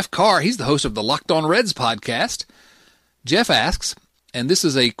 Jeff Carr, he's the host of the Locked On Reds podcast. Jeff asks, and this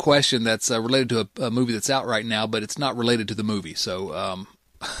is a question that's related to a movie that's out right now, but it's not related to the movie. So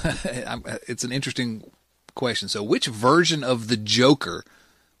it's an interesting question. So which version of the Joker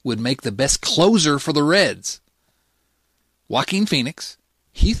would make the best closer for the Reds? Joaquin Phoenix,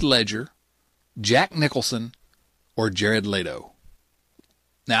 Heath Ledger, Jack Nicholson, or Jared Leto?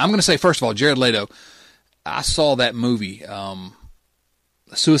 Now, I'm going to say, first of all, Jared Leto, I saw that movie,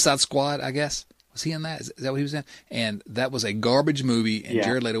 Suicide Squad, I guess. Was he in that? Is that what he was in? And that was a garbage movie, and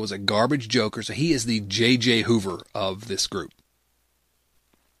Jared Leto was a garbage Joker, so he is the J.J. Hoover of this group.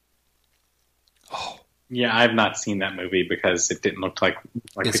 Oh. Yeah, I've not seen that movie because it didn't look like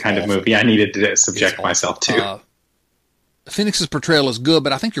the kind of movie I needed to subject myself to. Phoenix's portrayal is good,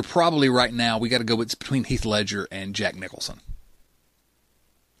 but I think you're probably right now. We got to go with between Heath Ledger and Jack Nicholson.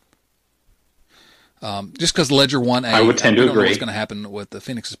 Just because Ledger won I would tend to agree. Know what's going to happen with the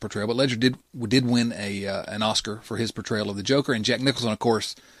Phoenix's portrayal, but Ledger did win an Oscar for his portrayal of the Joker, and Jack Nicholson, of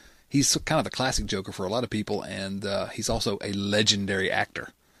course, he's kind of the classic Joker for a lot of people, and he's also a legendary actor.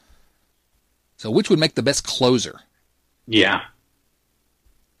 So which would make the best closer? Yeah.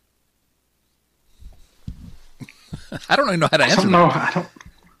 I don't even know how to answer that.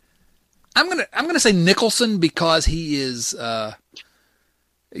 I'm gonna say Nicholson because he is,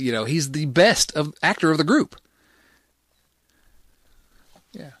 he's the best actor of the group.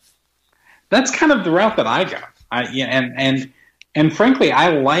 Yeah, that's kind of the route that I go. And frankly,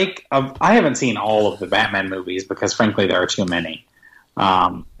 I haven't seen all of the Batman movies because frankly there are too many,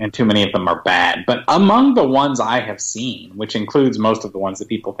 and too many of them are bad. But among the ones I have seen, which includes most of the ones that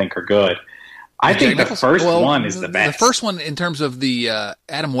people think are good, I think the first one is the best. The first one in terms of the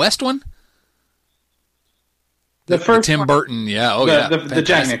Adam West one? The first Tim Burton, yeah. The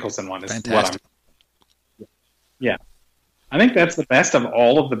Jack Nicholson one is fantastic. Yeah. I think that's the best of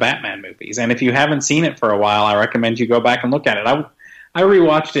all of the Batman movies. And if you haven't seen it for a while, I recommend you go back and look at it. I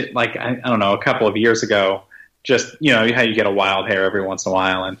rewatched it like, I don't know, a couple of years ago. Just, how you get a wild hair every once in a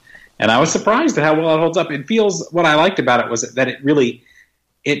while. And I was surprised at how well it holds up. It feels, what I liked about it was that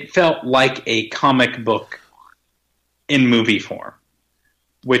it felt like a comic book in movie form,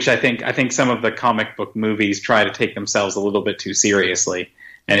 which I think some of the comic book movies try to take themselves a little bit too seriously,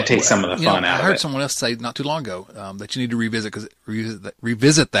 and it takes some of the fun out of it. I heard someone else say not too long ago that you need to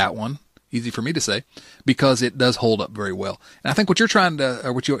revisit that one. Easy for me to say, because it does hold up very well. And I think what you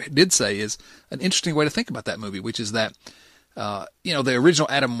did say is an interesting way to think about that movie, which is that, the original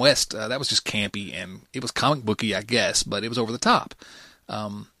Adam West, that was just campy and it was comic booky, I guess, but it was over the top.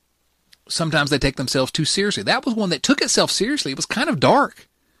 Sometimes they take themselves too seriously. That was one that took itself seriously. It was kind of dark,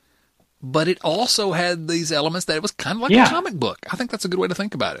 but it also had these elements that it was kind of like a comic book. I think that's a good way to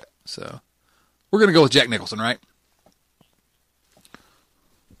think about it. So we're going to go with Jack Nicholson, right?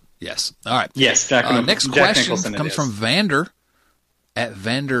 Yes. All right. Yes. Next question comes from Vander at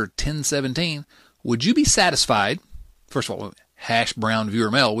Vander1017. Would you be satisfied? First of all, Hash Brown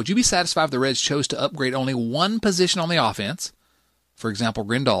Viewer Mail. Would you be satisfied if the Reds chose to upgrade only one position on the offense? For example,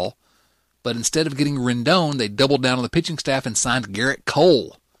 Grandal. But instead of getting Rendon, they doubled down on the pitching staff and signed Garrett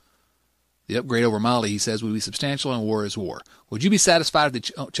Cole. The upgrade over Miley, he says, would be substantial and war is war. Would you be satisfied if they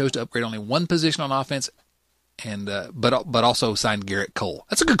chose to upgrade only one position on offense? And but also signed Garrett Cole.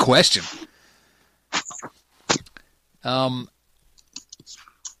 That's a good question. Do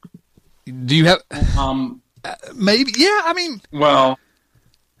you have maybe? Yeah, I mean, well,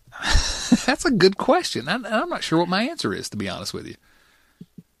 that's a good question. I'm not sure what my answer is, to be honest with you.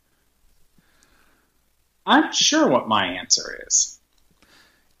 I'm sure what my answer is.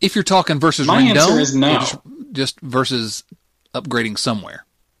 If you're talking versus my Rendon, answer is no. Just versus upgrading somewhere.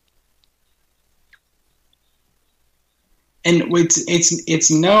 And it's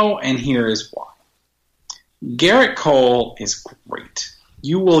no, and here is why. Garrett Cole is great.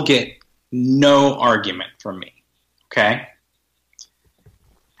 You will get no argument from me, okay?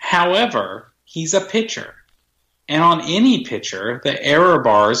 However, he's a pitcher. And on any pitcher, the error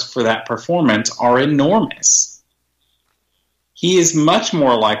bars for that performance are enormous. He is much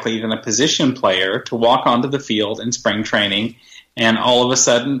more likely than a position player to walk onto the field in spring training and all of a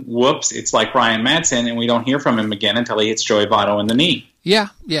sudden, whoops, it's like Ryan Madsen, and we don't hear from him again until he hits Joey Votto in the knee. Yeah.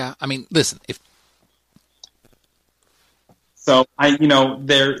 I mean, listen, So,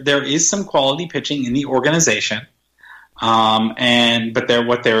 there is some quality pitching in the organization, but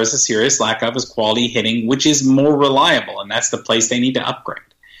what there is a serious lack of is quality hitting, which is more reliable, and that's the place they need to upgrade.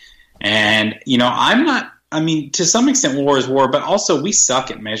 And, to some extent war is war, but also we suck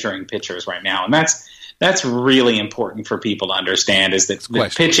at measuring pitchers right now, and that's really important for people to understand, is that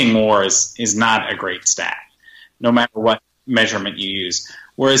pitching WAR is not a great stat, no matter what measurement you use.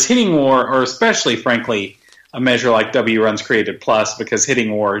 Whereas hitting WAR, or especially, frankly, a measure like W runs created plus, because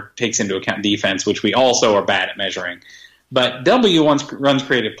hitting WAR takes into account defense, which we also are bad at measuring. But W runs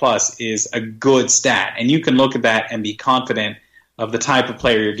created plus is a good stat, and you can look at that and be confident of the type of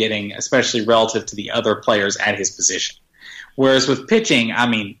player you're getting, especially relative to the other players at his position. Whereas with pitching, I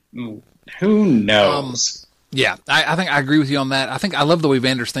mean, who knows? Yeah, I think I agree with you on that. I think I love the way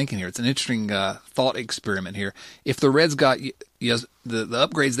Vander's thinking here. It's an interesting thought experiment here. If the Reds got the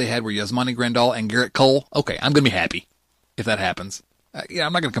upgrades they had were Yasmani Grandal and Garrett Cole, okay, I'm going to be happy if that happens.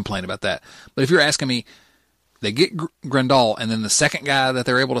 I'm not going to complain about that. But if you're asking me, they get Grandal, and then the second guy that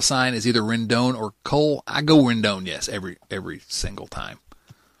they're able to sign is either Rendon or Cole, I go Rendon, yes, every single time.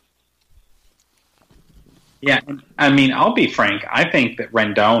 Yeah, I mean, I'll be frank. I think that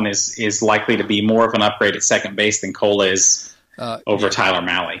Rendon is likely to be more of an upgrade at second base than Cole is over Tyler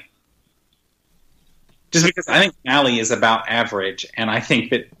Mahle. Just because I think Mahle is about average, and I think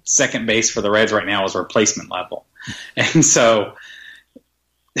that second base for the Reds right now is replacement level. And so,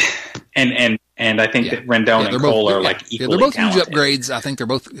 and I think that Rendon and Cole are like equally they're both talented. huge upgrades. I think they're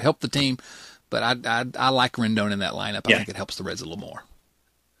both help the team, but I like Rendon in that lineup. I think it helps the Reds a little more.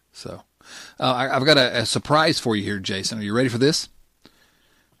 So. I've got a surprise for you here, Jason. Are you ready for this?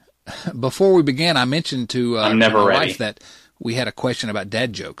 Before we began, I mentioned to my wife that we had a question about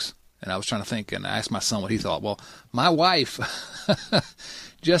dad jokes, and I was trying to think, and I asked my son what he thought. Well, my wife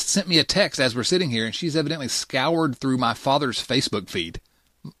just sent me a text as we're sitting here, and she's evidently scoured through my father's Facebook feed.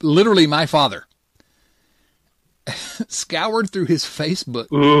 Literally, my father. Scoured through his Facebook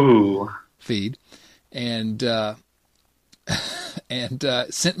feed, and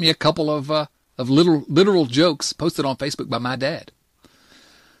sent me a couple of of literal jokes posted on Facebook by my dad.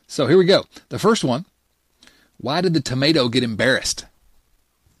 So here we go. The first one, why did the tomato get embarrassed?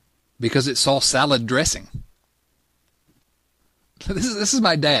 Because it saw salad dressing. This is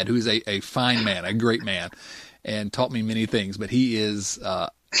my dad, who is a fine man, a great man, and taught me many things. But he is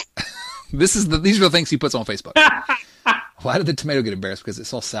these are the things he puts on Facebook. Why did the tomato get embarrassed? Because it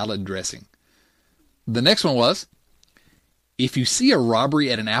saw salad dressing. The next one was, if you see a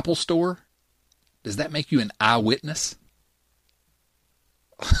robbery at an Apple store, does that make you an eyewitness?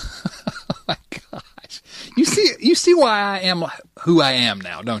 Oh my gosh! You see why I am who I am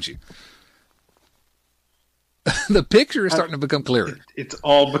now, don't you? The picture is starting to become clearer. It's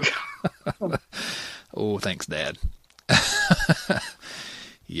all become. Oh, thanks, Dad.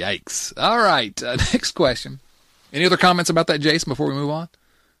 Yikes! All right, next question. Any other comments about that, Jason? Before we move on.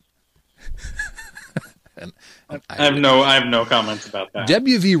 I have no comments about that.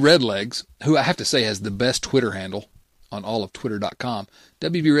 WV Redlegs, who I have to say has the best Twitter handle on all of Twitter.com.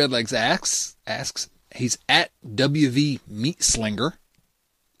 WV Redlegs asks, he's at WV Meatslinger.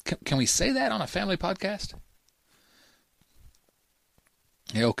 Can we say that on a family podcast?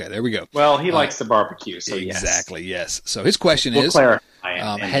 Yeah, okay, there we go. Well, he likes the barbecue, so exactly, yes. So his question is,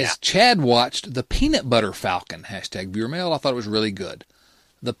 has Chad watched The Peanut Butter Falcon? Hashtag viewer mail. I thought it was really good.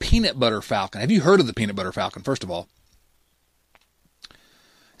 The Peanut Butter Falcon. Have you heard of The Peanut Butter Falcon, first of all?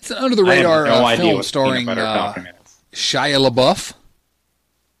 It's an under-the-radar film starring Shia LaBeouf,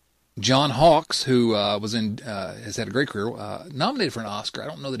 John Hawkes, who has had a great career, nominated for an Oscar. I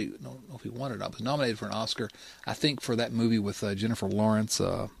don't know if he won it or not, but was nominated for an Oscar, I think, for that movie with Jennifer Lawrence,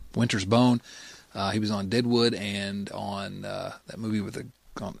 Winter's Bone. He was on Deadwood and on that movie with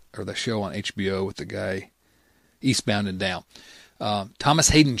the show on HBO with the guy Eastbound and Down. Thomas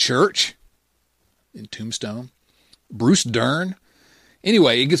Hayden Church in Tombstone. Bruce Dern.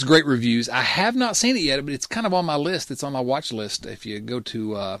 Anyway, it gets great reviews. I have not seen it yet, but it's kind of on my list. It's on my watch list. If you go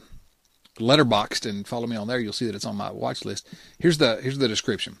to Letterboxd and follow me on there, you'll see that it's on my watch list. Here's the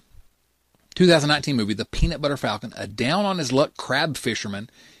description. 2019 movie, The Peanut Butter Falcon. A down-on-his-luck crab fisherman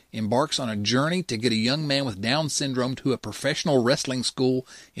embarks on a journey to get a young man with Down syndrome to a professional wrestling school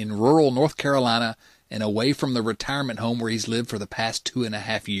in rural North Carolina and away from the retirement home where he's lived for the past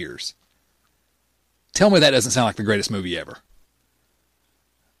 2.5 years. Tell me that doesn't sound like the greatest movie ever.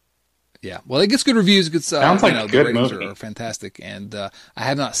 Yeah, well, it gets good reviews. It gets, sounds like a good the ratings movie. are fantastic, and I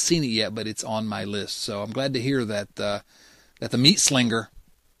have not seen it yet, but it's on my list. So I'm glad to hear that the Meat Slinger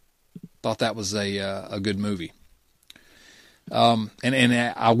thought that was a good movie. And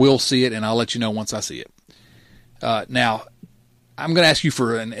I will see it, and I'll let you know once I see it. Now, I'm going to ask you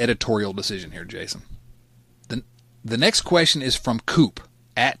for an editorial decision here, Jason. The next question is from Coop,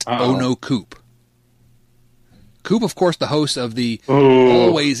 at Oh No Coop. Coop, of course, the host of the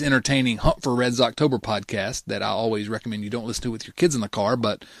always entertaining Hunt for Reds October podcast that I always recommend you don't listen to with your kids in the car,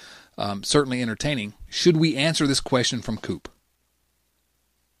 but certainly entertaining. Should we answer this question from Coop?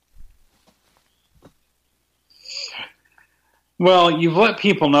 Well, you've let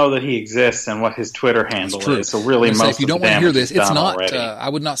people know that he exists and what his Twitter handle is. So really, most if you don't want to hear this, it's not. I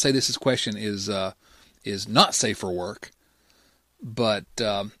would not say this question is not safe for work, but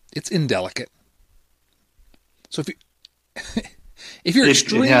it's indelicate. So if you're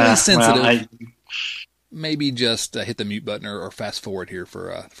extremely sensitive, maybe just hit the mute button or fast forward here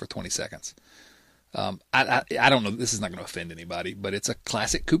for 20 seconds. I don't know. This is not going to offend anybody, but it's a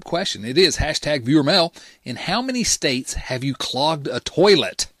classic Coop question. It is hashtag viewer mail. In how many states have you clogged a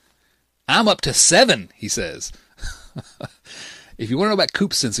toilet? I'm up to 7, he says. If you want to know about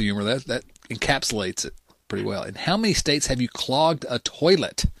Coop's sense of humor, that encapsulates it pretty well. In how many states have you clogged a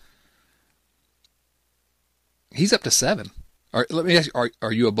toilet? He's up to 7. Let me ask you,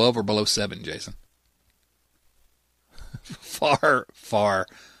 are you above or below 7, Jason? Far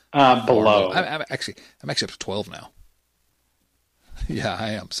below. I'm actually up to 12 now. Yeah,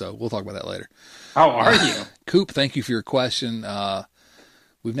 I am. So we'll talk about that later. How are you? Coop, thank you for your question.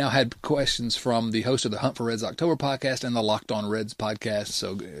 We've now had questions from the host of the Hunt for Reds October podcast and the Locked On Reds podcast.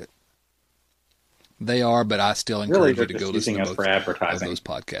 So they are, but I still encourage you to go listen to both of those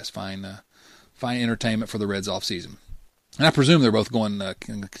podcasts. Find entertainment for the Reds off season. And I presume they're both going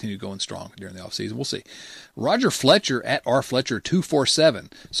continue going strong during the offseason. We'll see. Roger Fletcher at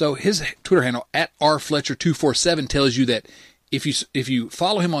rfletcher247. So his Twitter handle at rfletcher247 tells you that if you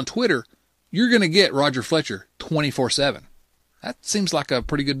follow him on Twitter, you're going to get Roger Fletcher 24/7. That seems like a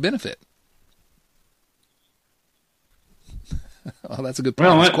pretty good benefit. Well, that's a good point.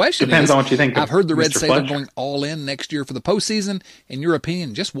 Well, His question depends on what you think. I've heard the Reds Mr. say Fletcher. they're going all in next year for the postseason. In your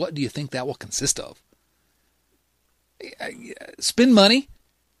opinion, just what do you think that will consist of? Spend money,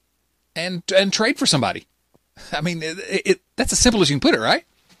 and trade for somebody. I mean, that's as simple as you can put it, right?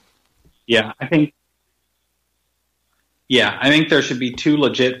 Yeah, I think there should be 2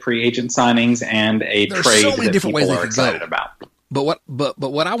 legit free agent signings and a There's trade so many that different people ways are it could go. excited about. But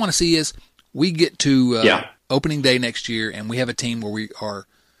what I want to see is we get to opening day next year, and we have a team where we are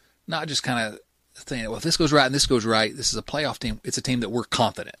not just kind of saying, well, if this goes right and this goes right, this is a playoff team. It's a team that we're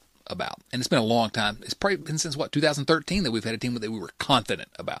confident about. And it's been a long time. It's probably been since, 2013 that we've had a team that we were confident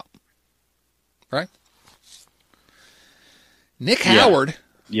about. Right? Nick Howard.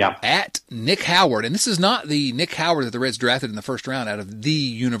 Yeah. At Nick Howard. And this is not the Nick Howard that the Reds drafted in the first round out of the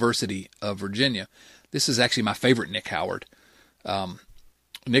University of Virginia. This is actually my favorite Nick Howard.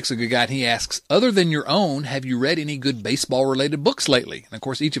 Nick's a good guy, and he asks, other than your own, have you read any good baseball-related books lately? And, of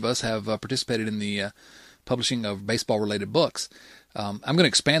course, each of us have participated in the publishing of baseball-related books. I'm going to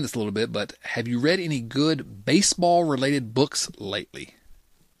expand this a little bit, but have you read any good baseball-related books lately?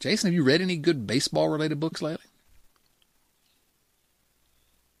 Jason, have you read any good baseball-related books lately?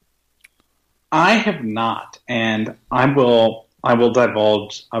 I have not, and I will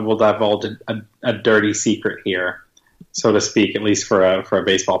divulge a dirty secret here, so to speak, at least for a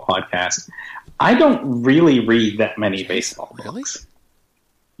baseball podcast. I don't really read that many baseball books.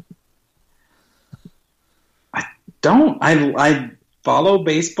 I don't. I follow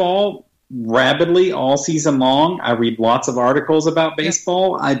baseball rabidly all season long. I read lots of articles about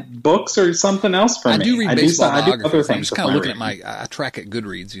baseball. Books are something else for me. I do read baseball biographies. Other things. I'm just kind of looking at I track at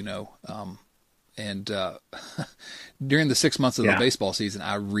Goodreads, and during the 6 months of the baseball season,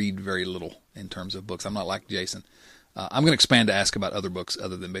 I read very little in terms of books. I'm not like Jason. I'm going to expand to ask about other books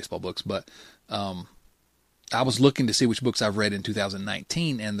other than baseball books, but I was looking to see which books I've read in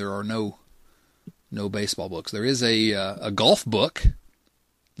 2019, and there are no baseball books. There is a golf book,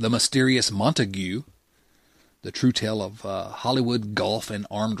 The Mysterious Montague, The True Tale of Hollywood Golf and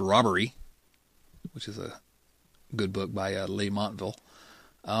Armed Robbery, which is a good book by Lee Montville.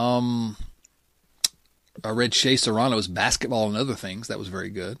 I read Shea Serrano's Basketball and Other Things. That was very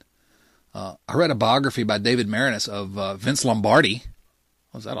good. I read a biography by David Marinus of Vince Lombardi.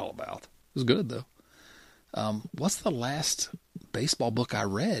 What was that all about? It was good, though. What's the last baseball book I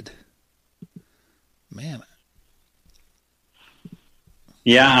read? Man.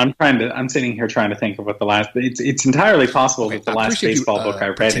 Yeah, I'm sitting here trying to think of what the last. It's entirely possible that the last baseball book I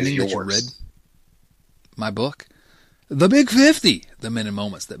read is yours. You read my book, The Big 50: The Men and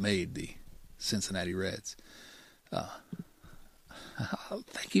Moments That Made the Cincinnati Reds.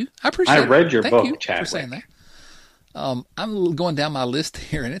 Thank you. I appreciate it. I read your book, Chadwick. Chadwick. For saying that. I'm going down my list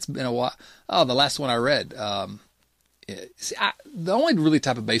here, and it's been a while. Oh, the last one I read. The only really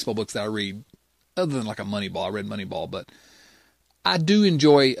type of baseball books that I read, other than like a Moneyball, I read Moneyball, but I do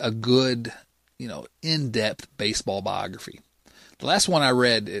enjoy a good, in-depth baseball biography. The last one I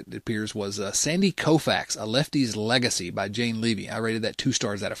read, it appears, was Sandy Koufax, A Lefty's Legacy by Jane Levy. I rated that 2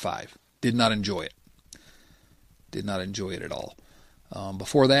 stars out of 5. Did not enjoy it. Did not enjoy it at all.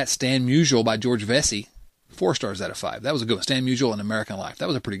 Before that, Stan Musial by George Vesey, 4 stars out of 5. That was a good one. Stan Musial and American Life. That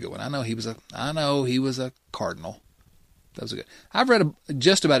was a pretty good one. I know he was a Cardinal. That was a good. I've read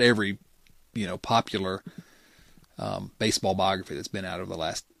just about every, popular baseball biography that's been out over the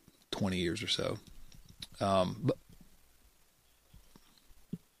last 20 years or so. But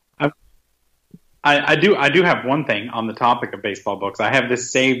I do have one thing on the topic of baseball books. I have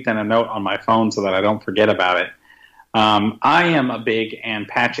this saved in a note on my phone so that I don't forget about it. I am a big Ann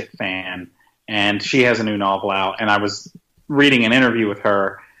Patchett fan, and she has a new novel out, and I was reading an interview with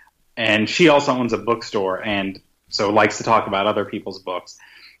her, and she also owns a bookstore, and so likes to talk about other people's books.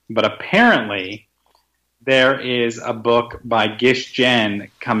 But apparently there is a book by Gish Jen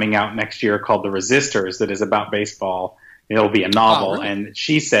coming out next year called The Resistors that is about baseball. It'll be a novel, really? And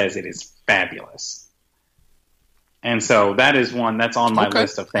she says it is fabulous. And so that is one that's on my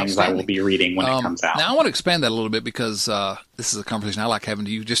list of things I will be reading when it comes out. Now, I want to expand that a little bit because this is a conversation I like having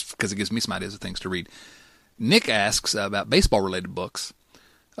to you just because it gives me some ideas of things to read. Nick asks about baseball-related books.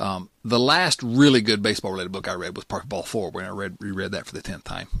 The last really good baseball-related book I read was Park Ball 4, when I reread that for the 10th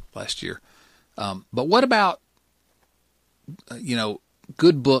time last year. But what about,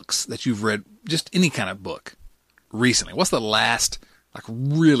 good books that you've read, just any kind of book recently? What's the last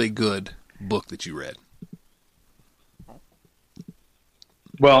really good book that you read?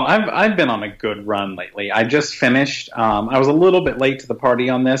 Well, I've been on a good run lately. I just finished, I was a little bit late to the party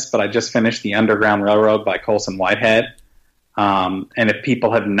on this, but I just finished The Underground Railroad by Colson Whitehead. And if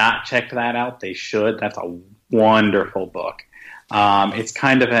people have not checked that out, they should. That's a wonderful book. It's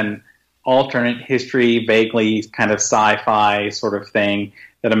kind of an alternate history, vaguely kind of sci-fi sort of thing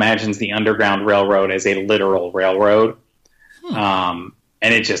that imagines the Underground Railroad as a literal railroad.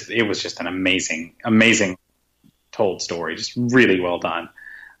 And it was just an amazing told story, just really well done.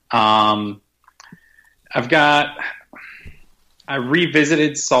 I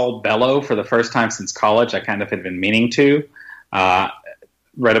revisited Saul Bellow for the first time since college. I kind of had been meaning to.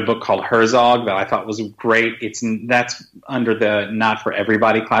 Read a book called Herzog that I thought was great. That's under the not for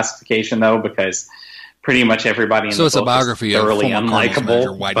everybody classification though, because pretty much everybody in the book is biography thoroughly of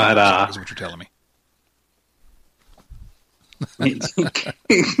unlikable. But is what you're telling me.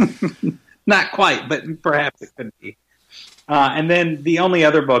 Not quite, but perhaps it could be. And then the only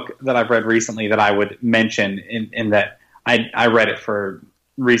other book that I've read recently that I would mention in that I read it for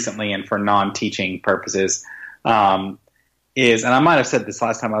recently and for non-teaching purposes is, and I might have said this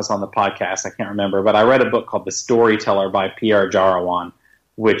last time I was on the podcast, I can't remember, but I read a book called The Storyteller by Pierre Jarawan,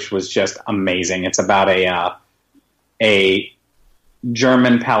 which was just amazing. It's about a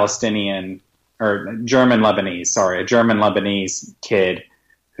German Lebanese kid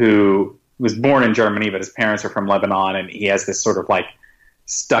who was born in Germany, but his parents are from Lebanon, and he has this sort of like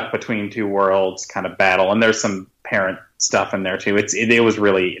stuck between two worlds kind of battle. And there's some parent stuff in there too.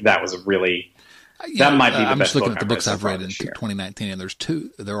 That might be the I'm best just looking book at the books so I've read in 2019, and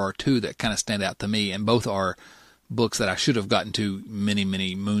there are two that kind of stand out to me, and both are books that I should have gotten to many,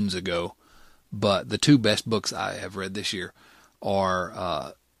 many moons ago. But the two best books I have read this year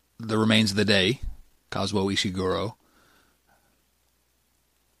are The Remains of the Day, Kazuo Ishiguro.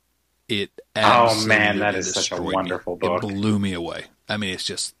 It absolutely that is such a wonderful book. It blew me away. I mean, it's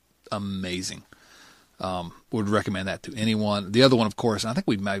just amazing. Would recommend that to anyone. The other one, of course, and I think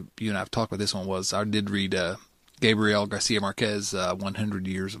you and I have talked about this one, was I did read Gabriel Garcia Marquez, 100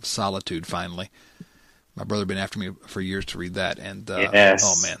 Years of Solitude, finally. My brother had been after me for years to read that, and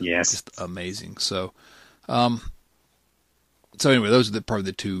just amazing. So anyway, those are probably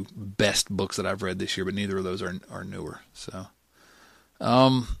the two best books that I've read this year, but neither of those are newer. So,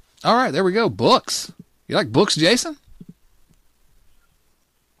 all right, there we go. Books. You like books, Jason?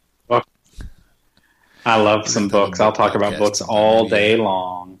 I love some books. I'll talk about books all day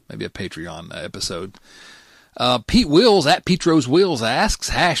long. Maybe a Patreon episode. Pete Wills at Petros Wills asks,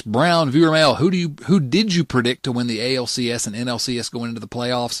 Hash Brown viewer mail, who did you predict to win the ALCS and NLCS going into the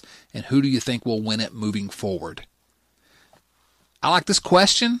playoffs, and who do you think will win it moving forward? I like this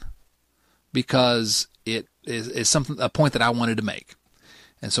question because it is a point that I wanted to make.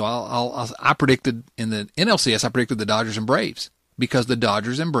 And so I predicted in the NLCS, I predicted the Dodgers and Braves, because the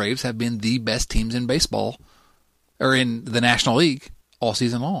Dodgers and Braves have been the best teams in baseball, or in the National League, all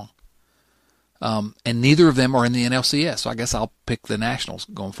season long. And neither of them are in the NLCS, so I guess I'll pick the Nationals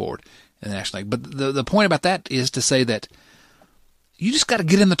going forward in the National League. But the point about that is to say that you just got to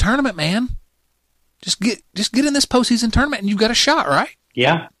get in the tournament, man. Just get in this postseason tournament, and you've got a shot, right?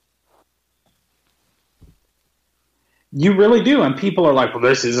 Yeah. You really do. And people are like, well,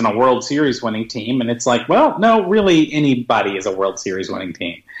 this isn't a World Series winning team. And it's like, well, no, really anybody is a World Series winning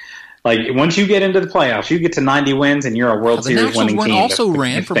team. Like, once you get into the playoffs, you get to 90 wins and you're a World Series winning team. The Nationals also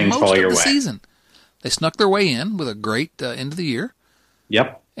ran for most of the season. They snuck their way in with a great end of the year.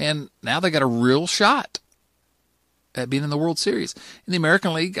 Yep. And now they got a real shot at being in the World Series. In the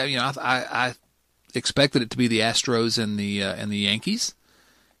American League, I expected it to be the Astros and the Yankees.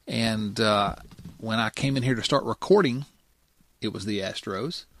 And when I came in here to start recording, it was the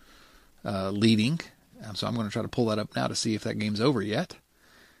Astros leading. So I'm going to try to pull that up now to see if that game's over yet.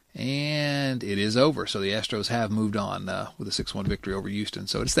 And it is over. So the Astros have moved on with a 6-1 victory over Houston.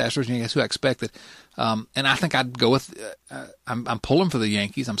 So it's the Astros and Yankees who I expected. And I think I'd go with I'm pulling for the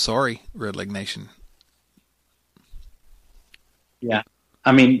Yankees. I'm sorry, Red Leg Nation. Yeah.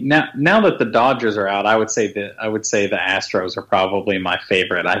 I mean, now that the Dodgers are out, I would say the Astros are probably my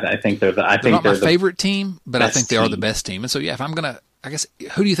favorite. I think they're not my favorite team, but I think they are the best team. And so, yeah, if I'm gonna, I guess,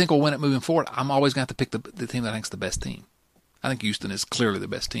 who do you think will win it moving forward? I'm always gonna have to pick the team that I think's the best team. I think Houston is clearly the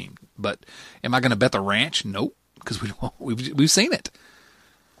best team. But am I going to bet the Ranch? Nope, because we've seen it.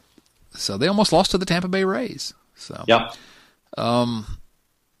 So they almost lost to the Tampa Bay Rays. So yep.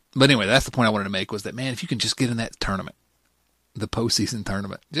 But anyway, that's the point I wanted to make, was that, man, if you can just get in that tournament, the postseason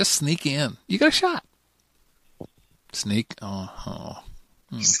tournament, just sneak in. You got a shot. Sneak on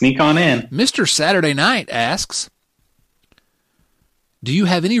in. Mr. Saturday Night asks, do you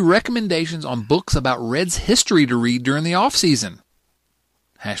have any recommendations on books about Reds history to read during the off season?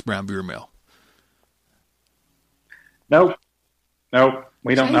 Hash Brown Beer Mill. Nope.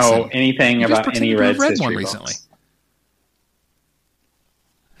 We don't know anything about any Reds history one recently.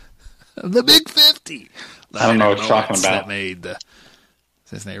 The Big 50. I don't know what you're talking about. That made the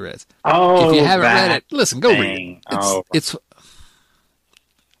Cincinnati Reds. Oh, if you haven't read it, listen, go read it.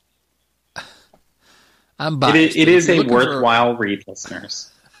 I'm biased. It is a worthwhile read,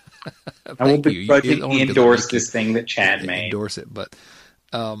 listeners. I will begrudgingly endorse this thing that Chad made. Endorse it, but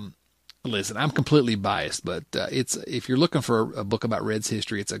listen, I'm completely biased. But if you're looking for a book about Reds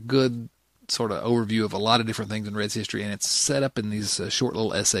history, it's a good sort of overview of a lot of different things in Reds history, and it's set up in these short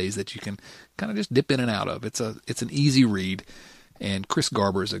little essays that you can kind of just dip in and out of. It's an easy read, and Chris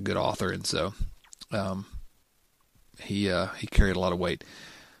Garber is a good author, and so he carried a lot of weight.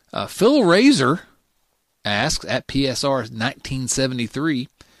 Phil Razor asks at PSR 1973.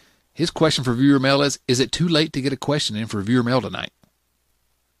 His question for viewer mail is it too late to get a question in for viewer mail tonight?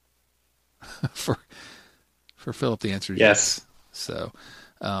 for Philip, the answer is yes. So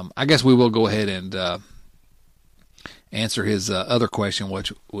I guess we will go ahead and answer his other question,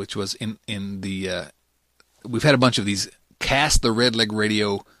 which was in the we've had a bunch of these Cast the Red Leg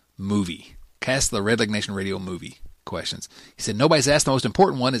Radio movie, Cast the Red Leg Nation Radio movie questions. He said nobody's asked the most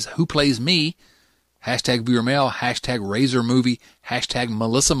important one is who plays me? Hashtag viewer mail, hashtag Razor movie, hashtag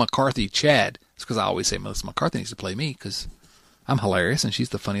Melissa McCarthy Chad. It's because I always say Melissa McCarthy needs to play me because I'm hilarious and she's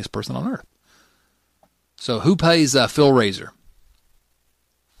the funniest person on earth. So who plays Phil Razor?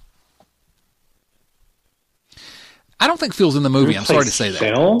 I don't think Phil's in the movie. I'm sorry to say that.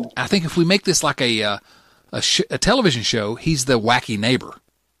 Phil? I think if we make this like a television show, he's the wacky neighbor.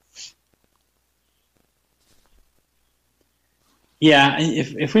 Yeah,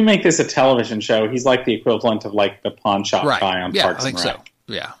 if we make this a television show, he's like the equivalent of like the pawn shop guy on Parks and Rec. So.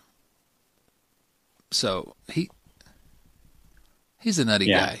 Yeah. So he's a nutty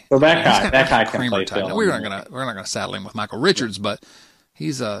guy. So that guy can play Phil. Now, we're not gonna saddle him with Michael Richards, but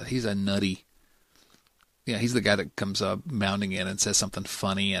he's a nutty. Yeah, he's the guy that comes mounding in and says something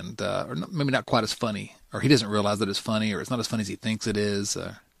funny, and or maybe not quite as funny, or he doesn't realize that it's funny, or it's not as funny as he thinks it is.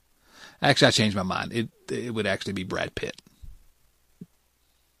 Actually, I changed my mind. It would actually be Brad Pitt.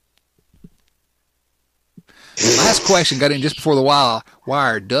 Last question got in just before the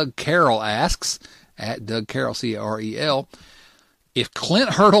wire. Doug Carroll asks, at Doug Carroll, Carel, if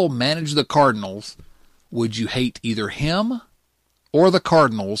Clint Hurdle managed the Cardinals, would you hate either him or the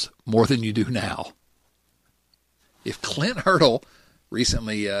Cardinals more than you do now? If Clint Hurdle,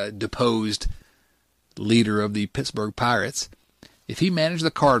 recently deposed leader of the Pittsburgh Pirates, if he managed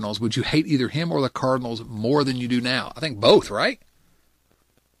the Cardinals, would you hate either him or the Cardinals more than you do now? I think both, right?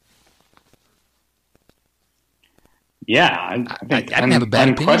 Yeah, I didn't have a bad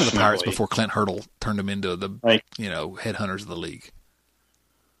opinion of the Pirates before Clint Hurdle turned them into the headhunters of the league.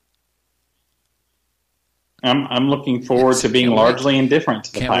 I'm looking forward to being largely indifferent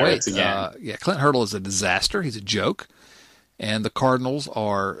to the Pirates again. Clint Hurdle is a disaster. He's a joke, and the Cardinals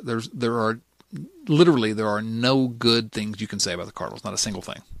are there are no good things you can say about the Cardinals. Not a single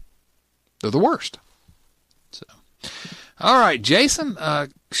thing. They're the worst. So, all right, Jason,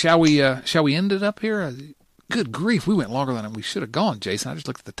 shall we end it up here? Good grief, we went longer than we should have gone, Jason. I just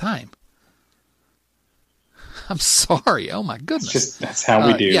looked at the time. I'm sorry. Oh, my goodness. That's how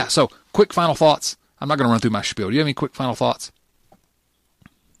we do. Yeah, so quick final thoughts. I'm not going to run through my spiel. Do you have any quick final thoughts?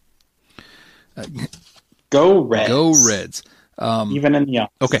 Go Reds. Go Reds. Even in the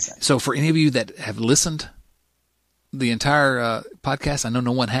opposite. Okay, so for any of you that have listened the entire podcast, I know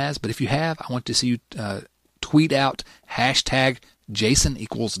no one has, but if you have, I want to see you tweet out hashtag Jason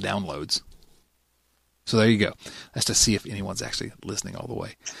equals downloads. So there you go. That's to see if anyone's actually listening all the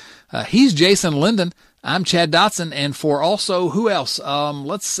way. He's Jason Linden. I'm Chad Dotson. And for also, who else?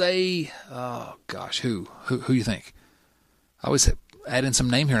 Let's say, who you think? I always add in some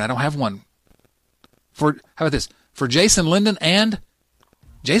name here, and I don't have one. How about this? For Jason Linden and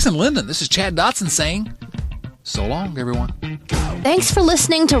Jason Linden, this is Chad Dotson saying, so long, everyone. Thanks for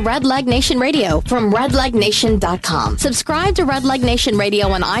listening to Red Leg Nation Radio from redlegnation.com. Subscribe to Red Leg Nation Radio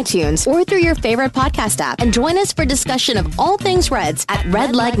on iTunes or through your favorite podcast app and join us for discussion of all things Reds at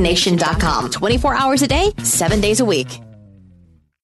redlegnation.com. 24 hours a day, 7 days a week.